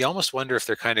 You almost wonder if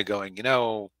they're kind of going,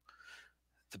 the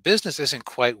business isn't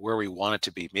quite where we want it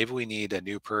to be. Maybe we need a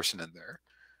new person in there,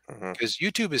 because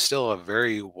YouTube is still a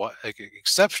very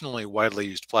exceptionally widely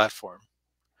used platform.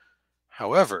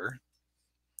 However,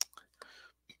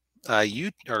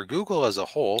 Google as a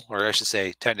whole, or I should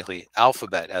say technically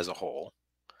Alphabet as a whole,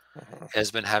 has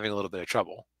been having a little bit of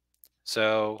trouble.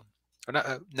 So,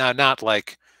 not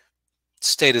like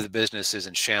state of the business is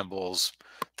in shambles,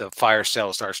 the fire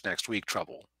sale starts next week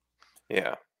trouble.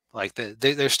 Yeah. Like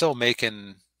they're still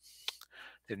making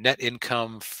the net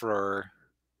income for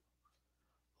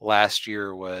last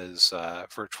year was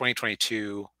for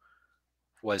 2022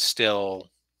 was still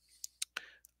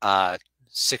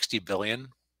 60 billion,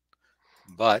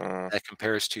 but that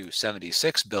compares to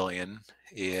 76 billion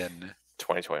in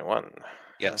 2021.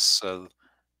 Yes, so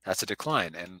that's a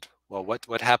decline. And well,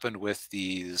 what happened with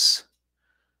these?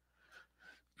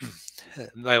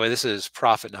 By the way, this is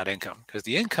profit, not income, because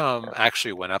the income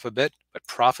actually went up a bit, but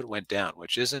profit went down,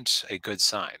 which isn't a good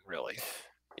sign, really.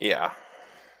 Yeah.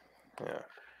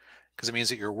 Because it means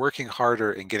that you're working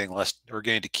harder and getting less, or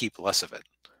getting to keep less of it.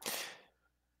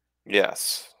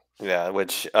 Yes. Yeah.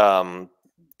 Which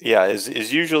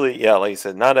is usually, like you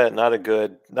said, not a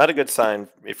good sign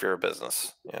if you're a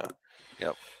business. Yeah.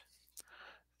 Yep.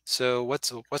 So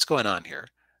what's going on here?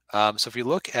 So if you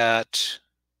look at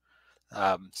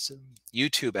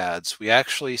YouTube ads, we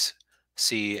actually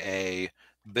see a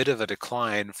bit of a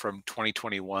decline from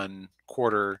 2021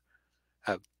 quarter,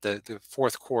 the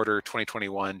fourth quarter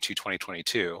 2021 to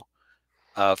 2022.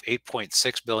 of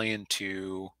 8.6 billion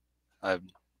to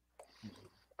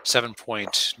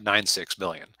 7.96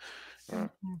 billion.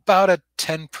 About a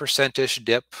 10%-ish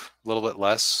dip, a little bit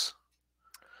less.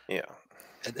 Yeah.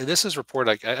 And this is reported.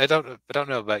 Like I don't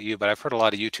know about you, but I've heard a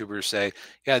lot of YouTubers say,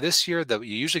 yeah, this year that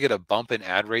you usually get a bump in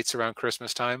ad rates around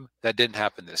Christmas time. That didn't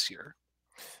happen this year.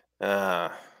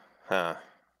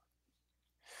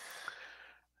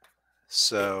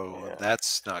 So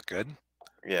that's not good.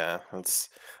 Yeah, that's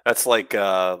like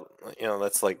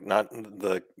that's like not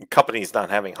the company's not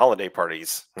having holiday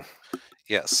parties.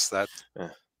 Yes, that's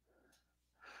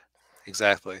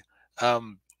exactly.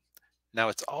 Now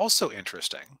it's also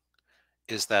interesting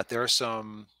is that there are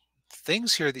some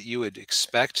things here that you would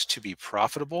expect to be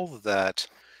profitable that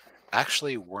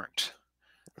actually weren't.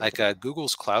 Like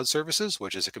Google's cloud services,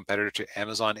 which is a competitor to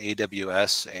Amazon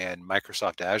AWS and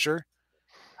Microsoft Azure,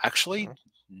 actually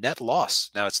net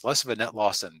loss. Now it's less of a net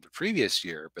loss than the previous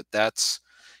year, but that's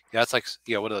like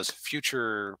one of those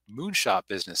future moonshot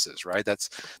businesses, right? That's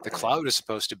the cloud is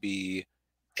supposed to be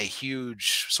a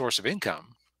huge source of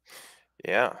income.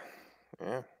 Yeah.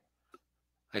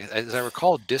 As I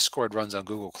recall, Discord runs on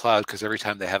Google Cloud because every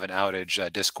time they have an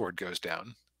outage, Discord goes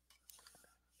down.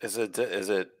 Is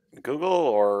it Google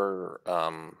or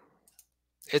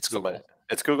It's somebody? Google.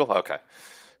 It's Google. Okay.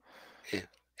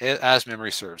 As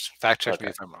memory serves. Fact check me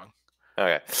if I'm wrong.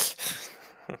 Okay.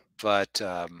 But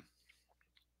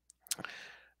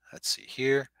let's see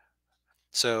here.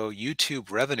 So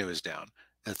YouTube revenue is down.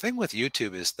 And the thing with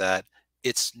YouTube is that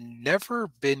it's never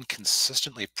been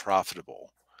consistently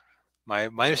profitable. My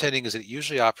understanding is that it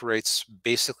usually operates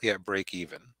basically at break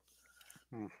even.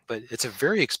 But it's a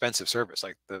very expensive service.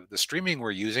 Like the streaming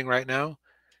we're using right now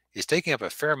is taking up a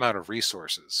fair amount of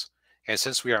resources. And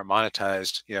since we aren't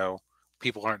monetized,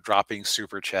 people aren't dropping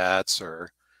super chats or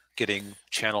getting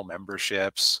channel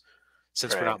memberships.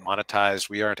 Since we're not monetized,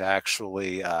 we aren't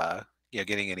actually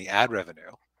getting any ad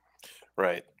revenue.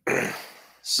 Right.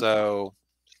 So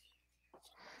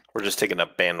we're just taking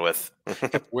up bandwidth.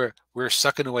 we're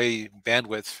sucking away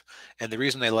bandwidth, and the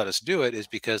reason they let us do it is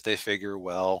because they figure,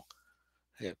 well,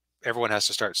 everyone has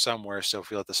to start somewhere. So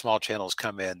if we let the small channels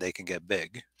come in, they can get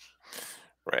big.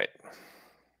 Right.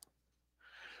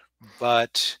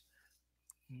 But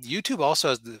YouTube also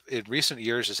has, in recent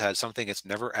years, has had something it's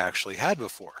never actually had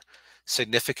before: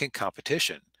 significant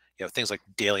competition. Things like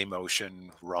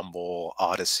Dailymotion, Rumble,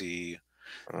 Odyssey.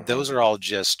 Those are all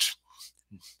just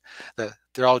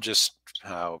they're all just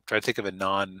try to think of a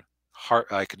non-crass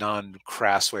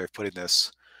way of putting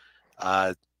this.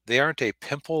 They aren't a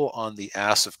pimple on the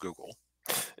ass of Google.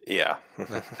 Yeah.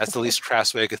 That's the least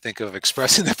crass way I could think of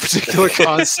expressing that particular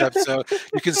concept. So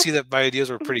you can see that my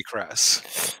ideas were pretty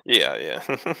crass. Yeah.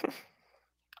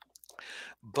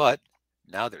 But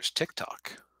now there's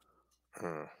TikTok.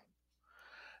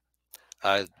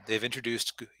 They've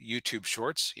introduced YouTube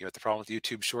Shorts. You know what the problem with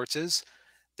YouTube Shorts is?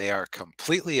 They are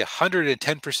completely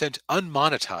 110%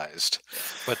 unmonetized,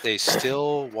 but they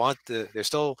still they're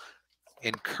still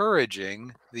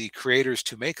encouraging the creators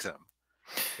to make them.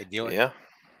 And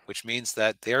which means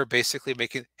that they are basically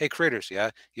making, hey creators,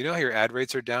 how your ad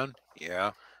rates are down?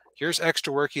 Yeah. Here's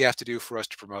extra work you have to do for us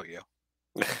to promote you.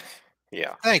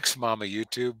 Yeah. Thanks, Mama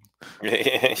YouTube.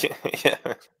 Yeah.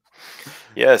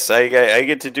 Yes, I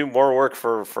get to do more work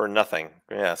for nothing.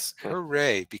 Yes.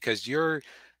 Hooray, because you're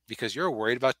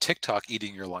worried about TikTok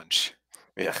eating your lunch.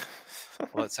 Yeah.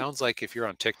 Well, it sounds like if you're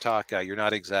on TikTok, you're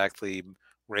not exactly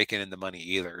raking in the money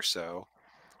either. So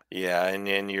yeah,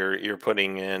 and you're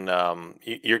putting in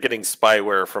you're getting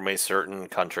spyware from a certain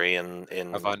country in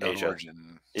of unknown Asia.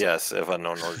 origin. Yes, of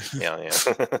unknown origin. Yeah.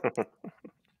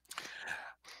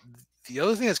 The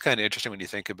other thing that's kind of interesting when you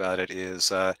think about it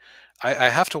is I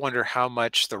have to wonder how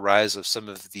much the rise of some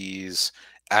of these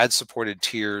ad-supported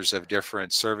tiers of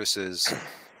different services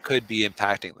could be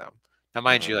impacting them. Now,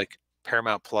 mind you, like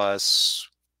Paramount Plus,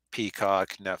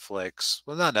 Peacock, Netflix,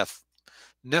 well, not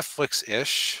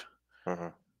Netflix-ish,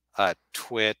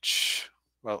 Twitch.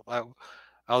 Well,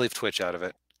 I'll leave Twitch out of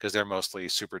it because they're mostly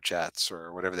super chats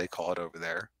or whatever they call it over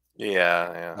there.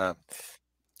 Yeah.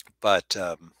 But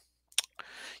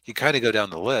you kind of go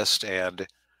down the list, and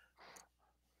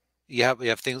you have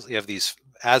these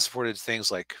ad-supported things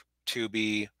like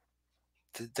Tubi,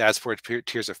 the ad-supported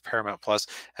tiers of Paramount Plus.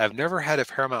 I've never had a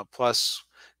Paramount Plus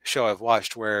show I've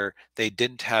watched where they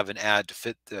didn't have an ad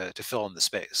to fill in the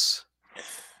space.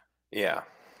 Yeah.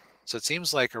 So it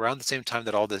seems like around the same time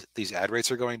that all these ad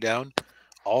rates are going down,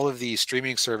 all of these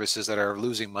streaming services that are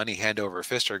losing money hand over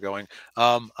fist are going,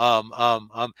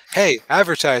 hey,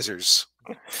 advertisers.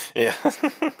 Yeah.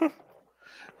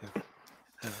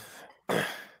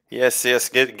 Yes, yes.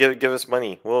 Give us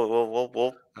money.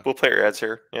 We'll play your ads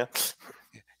here. Yeah.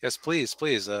 Yes, please,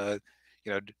 please.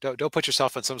 Don't put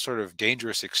yourself in some sort of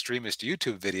dangerous extremist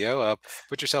YouTube video.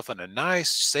 Put yourself in a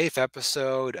nice, safe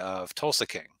episode of Tulsa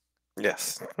King.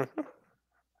 Yes.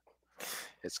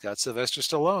 It's got Sylvester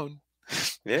Stallone.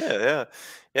 Yeah.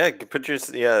 Put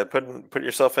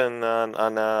yourself in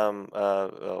on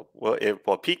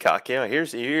Peacock.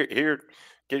 Here.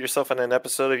 Get yourself in an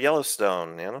episode of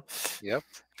Yellowstone. Yep.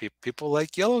 People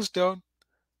like Yellowstone.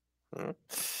 Mhm.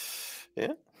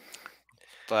 Yeah.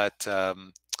 But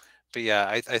yeah,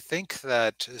 I think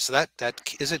that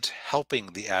that isn't helping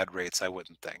the ad rates, I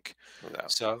wouldn't think. No.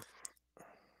 So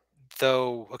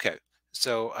though, okay,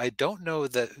 so I don't know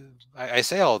that I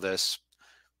say all this,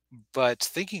 but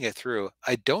thinking it through,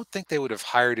 I don't think they would have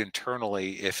hired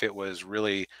internally if it was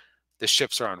really the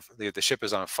ship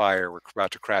is on fire, we're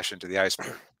about to crash into the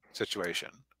iceberg situation.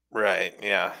 Right.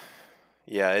 Yeah.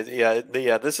 Yeah.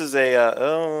 This is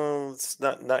it's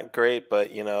not great,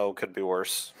 but could be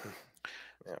worse.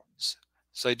 Yeah.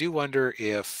 So I do wonder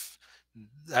if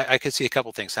I could see a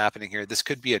couple things happening here. This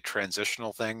could be a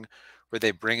transitional thing where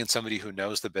they bring in somebody who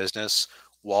knows the business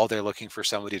while they're looking for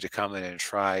somebody to come in and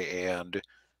try and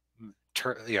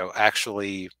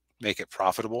actually make it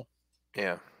profitable.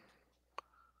 Yeah.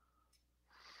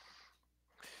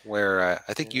 Where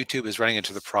I think Yeah. YouTube is running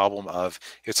into the problem of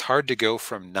it's hard to go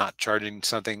from not charging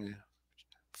something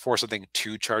for something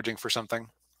to charging for something.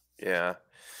 Yeah.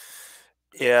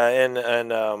 Yeah, and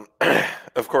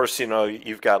of course,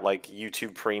 you've got like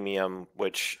YouTube Premium,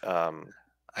 which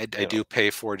I do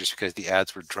pay for just because the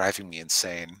ads were driving me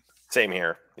insane. same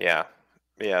here. Yeah,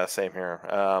 same here.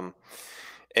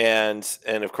 And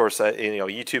of course,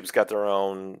 YouTube's got their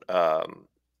own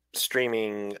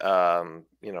streaming,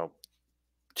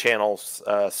 channels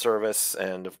service,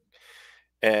 and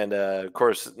of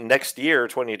course, next year,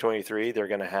 2023, they're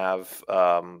going to have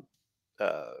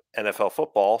NFL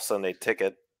football Sunday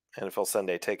Ticket, NFL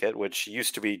Sunday Ticket, which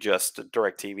used to be just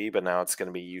DirecTV, but now it's going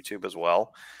to be YouTube as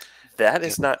well. That Yeah,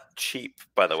 is not cheap,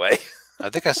 by the way. I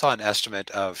think I saw an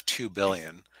estimate of 2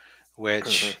 billion, Mhm.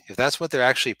 which if that's what they're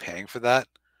actually paying for that,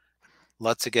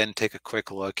 let's again take a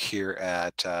quick look here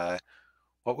at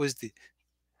what was the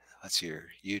let's see here,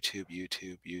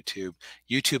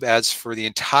 YouTube ads for the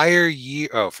entire year.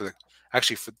 Oh, for the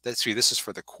actually for let's see, this is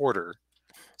for the quarter,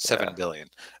 Yeah, 7 billion.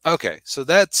 Okay, so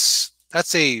that's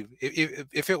a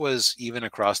if it was even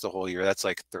across the whole year, that's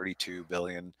like 32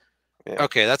 billion. yeah,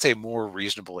 Okay, that's a more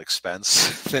reasonable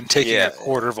expense than taking a yeah,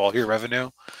 quarter of all your revenue.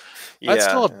 That's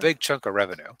still yeah, a big chunk of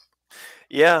revenue.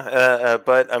 yeah.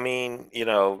 But I mean,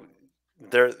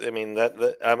 they're. I mean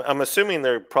I'm assuming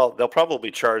they'll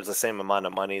probably charge the same amount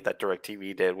of money that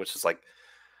DirecTV did, which is like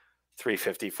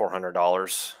 350,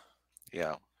 $400.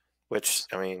 Yeah, Which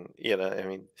I mean,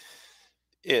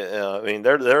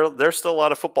 there's still a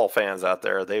lot of football fans out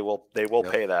there. They will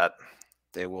yep, pay that.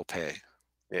 they will pay.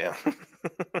 Yeah.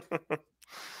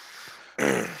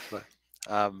 But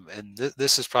and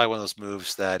this is probably one of those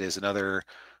moves that is another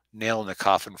nail in the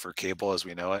coffin for cable as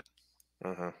we know it.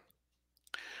 hmm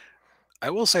I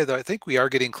will say though, I think we are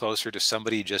getting closer to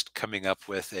somebody just coming up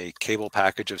with a cable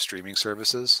package of streaming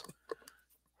services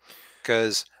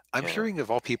because I'm Yeah. hearing of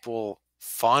all people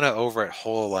Fauna over at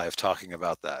Hololive talking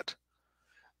about that.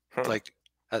 Hmm. Like,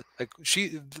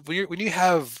 when you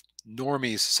have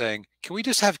normies saying, "Can we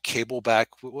just have cable back?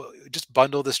 Just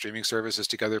bundle the streaming services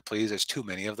together, please." There's too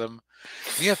many of them.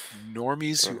 When you have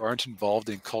normies Hmm. who aren't involved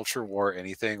in culture war or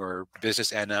anything or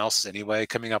business analysis anyway,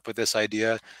 coming up with this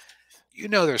idea,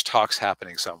 there's talks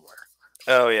happening somewhere.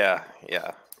 Oh yeah,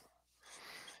 yeah,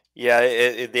 yeah.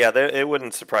 It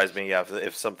wouldn't surprise me, yeah,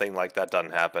 if something like that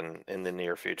doesn't happen in the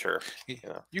near future. Y- You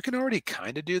know. You can already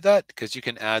kind of do that because you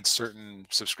can add certain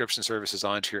subscription services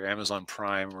onto your Amazon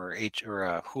Prime or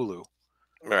Hulu.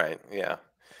 Right. Yeah.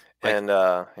 Like And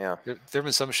yeah. there have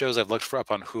been some shows I've looked for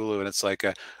up on Hulu, and it's like,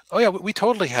 oh yeah, we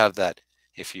totally have that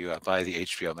if you buy the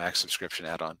HBO Max subscription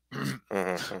add-on.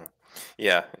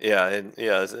 Yeah.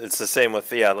 It's the same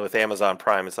with Amazon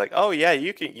Prime. It's like, oh yeah,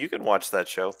 you can watch that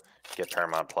show. Get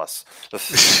Paramount Plus.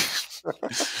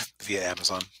 Via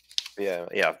Amazon.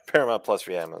 Yeah. Paramount Plus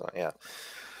via Amazon. Yeah.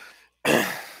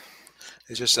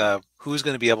 It's just who's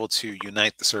going to be able to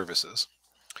unite the services.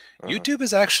 Mhm. YouTube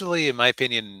is actually, in my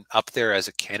opinion, up there as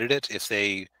a candidate if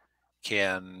they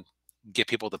can get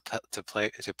people to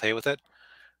play with it.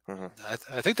 Mhm.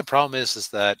 I think the problem is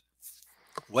that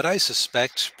what I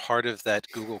suspect part of that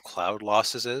Google Cloud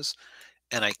losses is,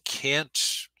 and I'm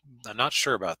not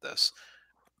sure about this.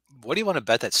 What do you want to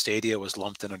bet that Stadia was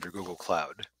lumped in under Google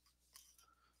Cloud?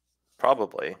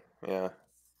 Probably. Yeah.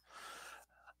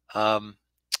 Um,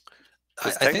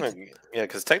 Because I think technically, yeah,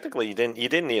 because technically you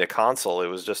didn't need a console. It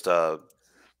was just a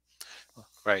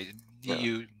right. yeah,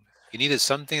 You needed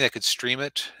something that could stream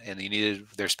it, and you needed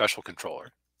their special controller.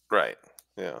 right,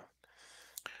 yeah,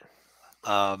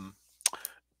 Um,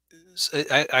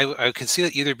 I can see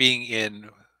that either being in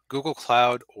Google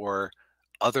Cloud or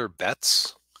other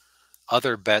bets.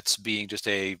 Other bets being just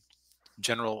a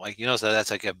general, like, so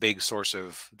that's like a big source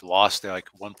of loss. They're like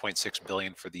 1.6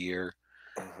 billion for the year,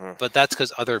 but that's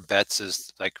because other bets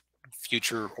is like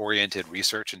future oriented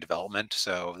research and development.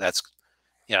 So that's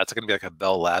it's going to be like a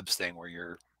Bell Labs thing where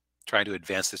you're trying to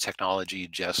advance the technology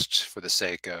just for the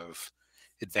sake of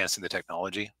advancing the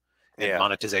technology, and yeah.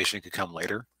 monetization could come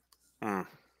later. Mm.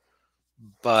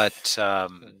 But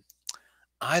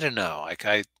I don't know. Like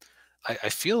I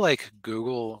feel like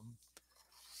Google.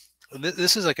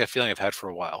 This is like a feeling I've had for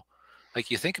a while.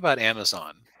 Like, you think about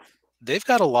Amazon, they've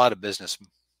got a lot of business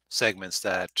segments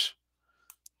that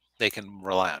they can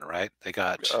rely on, right?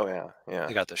 Oh yeah, yeah,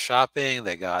 They got the shopping,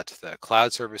 they got the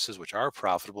cloud services, which are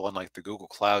profitable, unlike the Google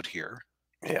Cloud here.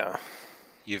 yeah,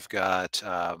 You've got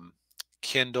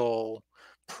Kindle.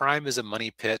 Prime is a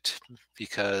money pit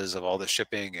because of all the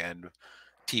shipping and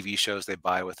TV shows they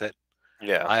buy with it.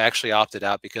 yeah. I actually opted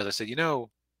out because I said,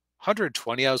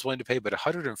 120 I was willing to pay, but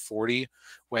 140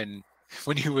 when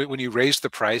when you raised the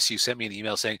price, you sent me an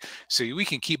email saying, so we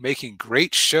can keep making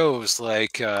great shows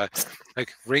like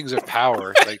Rings of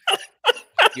Power. It's like,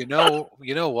 you know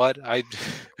what? I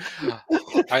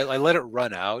let it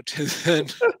run out,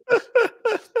 and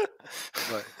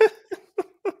but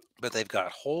but they've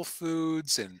got Whole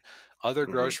Foods and other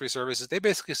Hmm. grocery services. They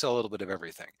basically sell a little bit of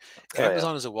everything. Oh yeah.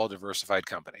 Amazon is a well-diversified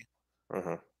company.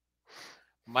 Hmm.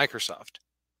 Microsoft,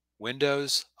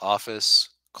 Windows, Office,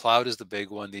 cloud is the big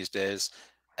one these days,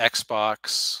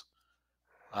 Xbox,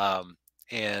 um,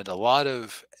 and a lot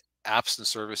of apps and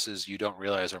services you don't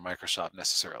realize are Microsoft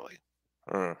necessarily.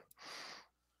 Mm.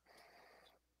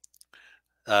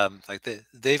 Like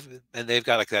they've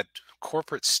got like that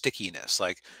corporate stickiness.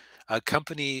 Like, a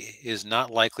company is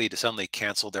not likely to suddenly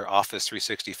cancel their Office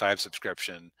 365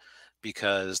 subscription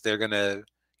because they're gonna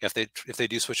if they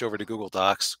do switch over to Google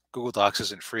Docs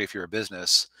isn't free if you're a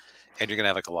business, and you're gonna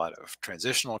have like a lot of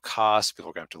transitional costs.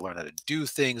 People are gonna have to learn how to do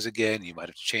things again. You might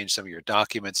have to change some of your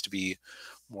documents to be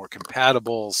more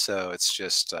compatible. So it's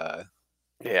just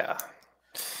Yeah.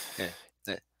 yeah.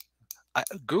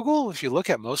 Google, if you look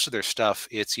at most of their stuff,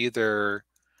 it's either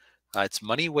it's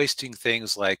money wasting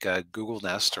things like Google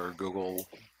Nest or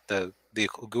the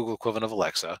Google equivalent of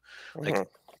Alexa. Like, Hmm.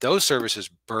 those services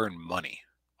burn money,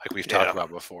 like we've talked Yeah. about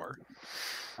before.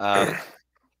 Um,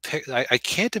 I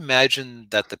can't imagine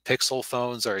that the Pixel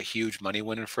phones are a huge money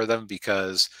winner for them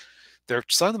because they're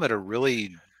selling them at a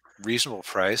really reasonable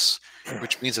price,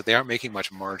 which means that they aren't making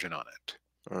much margin on it.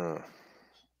 Mm.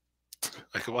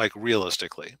 Like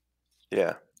realistically.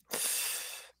 Yeah.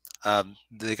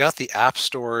 They got the app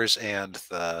stores and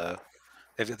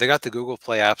they got the Google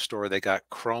Play App Store. They got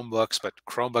Chromebooks, but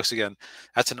Chromebooks, again,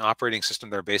 that's an operating system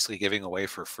they're basically giving away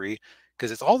for free because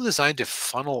it's all designed to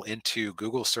funnel into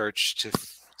Google search to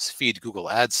feed Google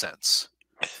AdSense.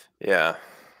 Yeah.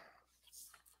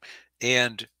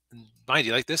 And mind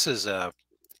you, like, this is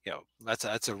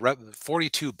that's a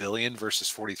 42 billion versus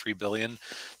 43 billion.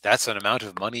 That's an amount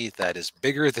of money that is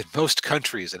bigger than most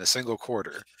countries in a single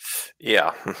quarter.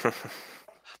 Yeah.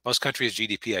 Most countries'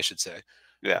 GDP, I should say.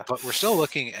 Yeah. But we're still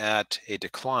looking at a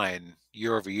decline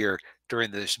year over year during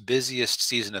the busiest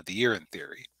season of the year in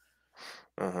theory.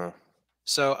 Hmm.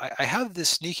 So I have this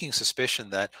sneaking suspicion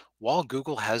that while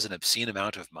Google has an obscene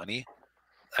amount of money,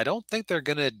 I don't think they're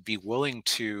going to be willing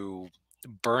to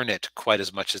burn it quite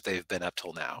as much as they've been up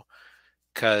till now.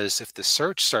 Because if the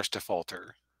search starts to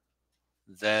falter,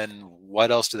 then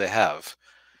what else do they have?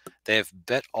 They have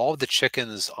bet all the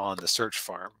chickens on the search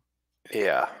farm.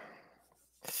 Yeah.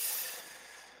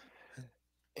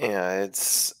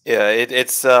 It's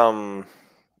it's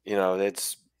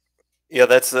yeah,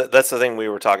 that's the thing we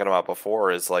were talking about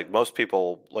before is like most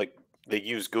people like they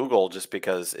use Google just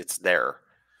because it's there.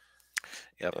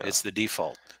 Yep, Yeah. it's the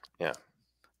default. Yeah.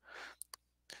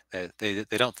 They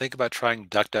don't think about trying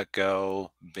DuckDuckGo,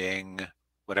 Bing,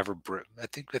 whatever. I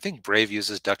think Brave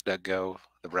uses DuckDuckGo.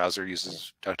 The browser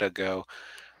uses DuckDuckGo.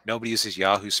 Nobody uses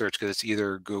Yahoo search because it's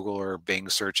either Google or Bing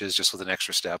searches, just with an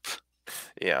extra step,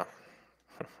 Yeah.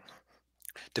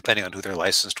 depending on who they're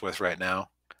licensed with right now.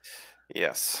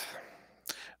 Yes.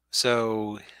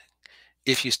 So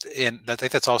if you and I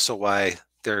think that's also why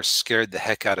they're scared the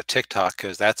heck out of TikTok,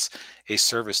 because that's a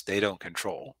service they don't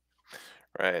control.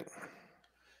 Right.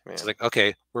 It's Man. like,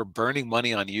 okay, we're burning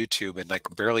money on YouTube and like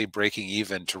barely breaking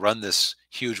even to run this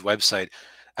huge website.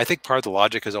 I think part of the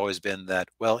logic has always been that,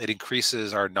 well, it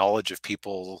increases our knowledge of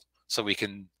people, so we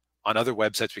can, on other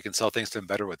websites, we can sell things to them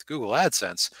better with Google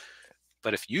AdSense.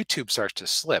 But if YouTube starts to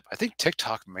slip, I think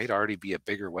TikTok might already be a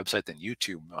bigger website than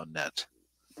YouTube on net.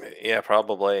 Yeah,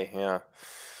 probably. Yeah.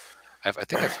 I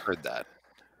think I've heard that.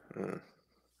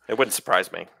 It wouldn't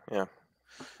surprise me. Yeah.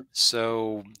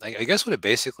 So I guess what it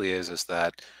basically is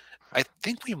that I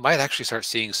think we might actually start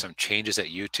seeing some changes at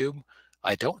YouTube.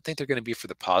 I don't think they're going to be for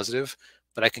the positive,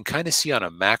 but I can kind of see on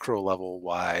a macro level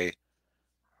why,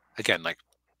 again, like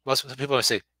most people always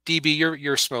say, DB,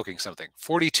 you're smoking something.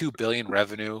 42 billion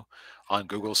revenue on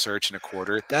Google search in a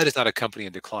quarter. That is not a company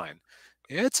in decline.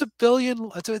 It's $1 billion.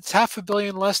 It's $500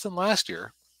 million less than last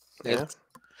year. Yeah.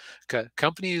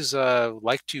 Companies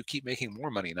like to keep making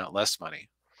more money, not less money.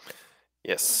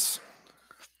 Yes.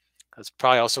 That's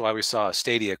probably also why we saw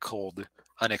Stadia cold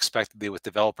unexpectedly, with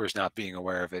developers not being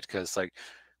aware of it, because like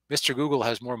Mr. Google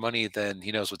has more money than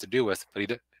he knows what to do with,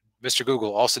 but Mr.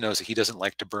 Google also knows that he doesn't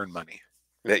like to burn money.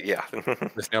 Yeah.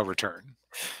 With no return.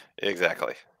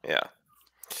 Exactly. Yeah.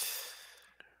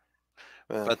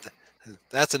 But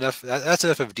that's enough. That's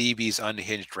enough of DB's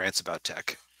unhinged rants about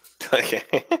tech. Okay.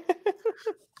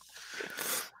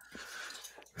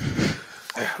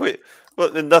 Wait,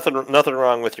 well, nothing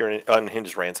wrong with your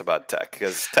unhinged rants about tech,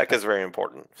 because tech is very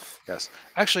important. Yes.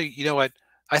 Actually, you know what?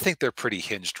 I think they're pretty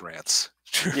hinged rants.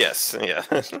 Yes. Yeah.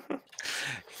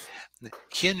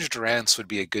 Hinged rants would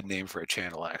be a good name for a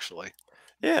channel, actually.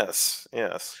 Yes.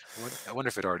 Yes. I wonder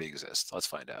if it already exists. Let's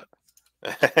find out.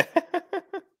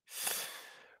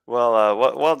 Well,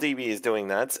 while DB is doing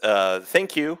that,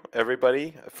 thank you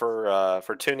everybody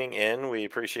for tuning in. We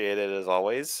appreciate it as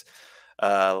always.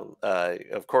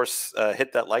 Of course,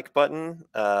 hit that like button.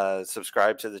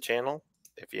 Subscribe to the channel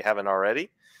if you haven't already.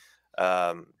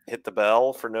 Hit the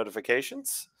bell for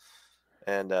notifications.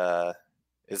 And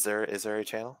is there a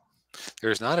channel?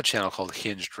 There's not a channel called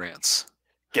Hinged Rants.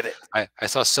 Get it? I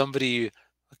saw somebody,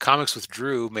 Comics with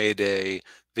Drew, made a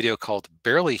video called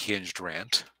Barely Hinged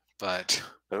Rant, but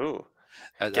ooh,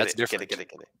 that's different. Get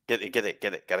it.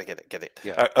 Gotta get it.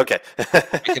 Yeah. Okay.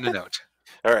 Making a note.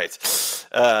 All right.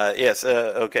 Yes.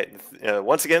 Okay.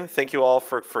 Once again, thank you all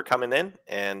for coming in,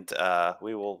 and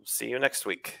we will see you next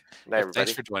week. Good night, everybody.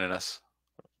 Thanks for joining us.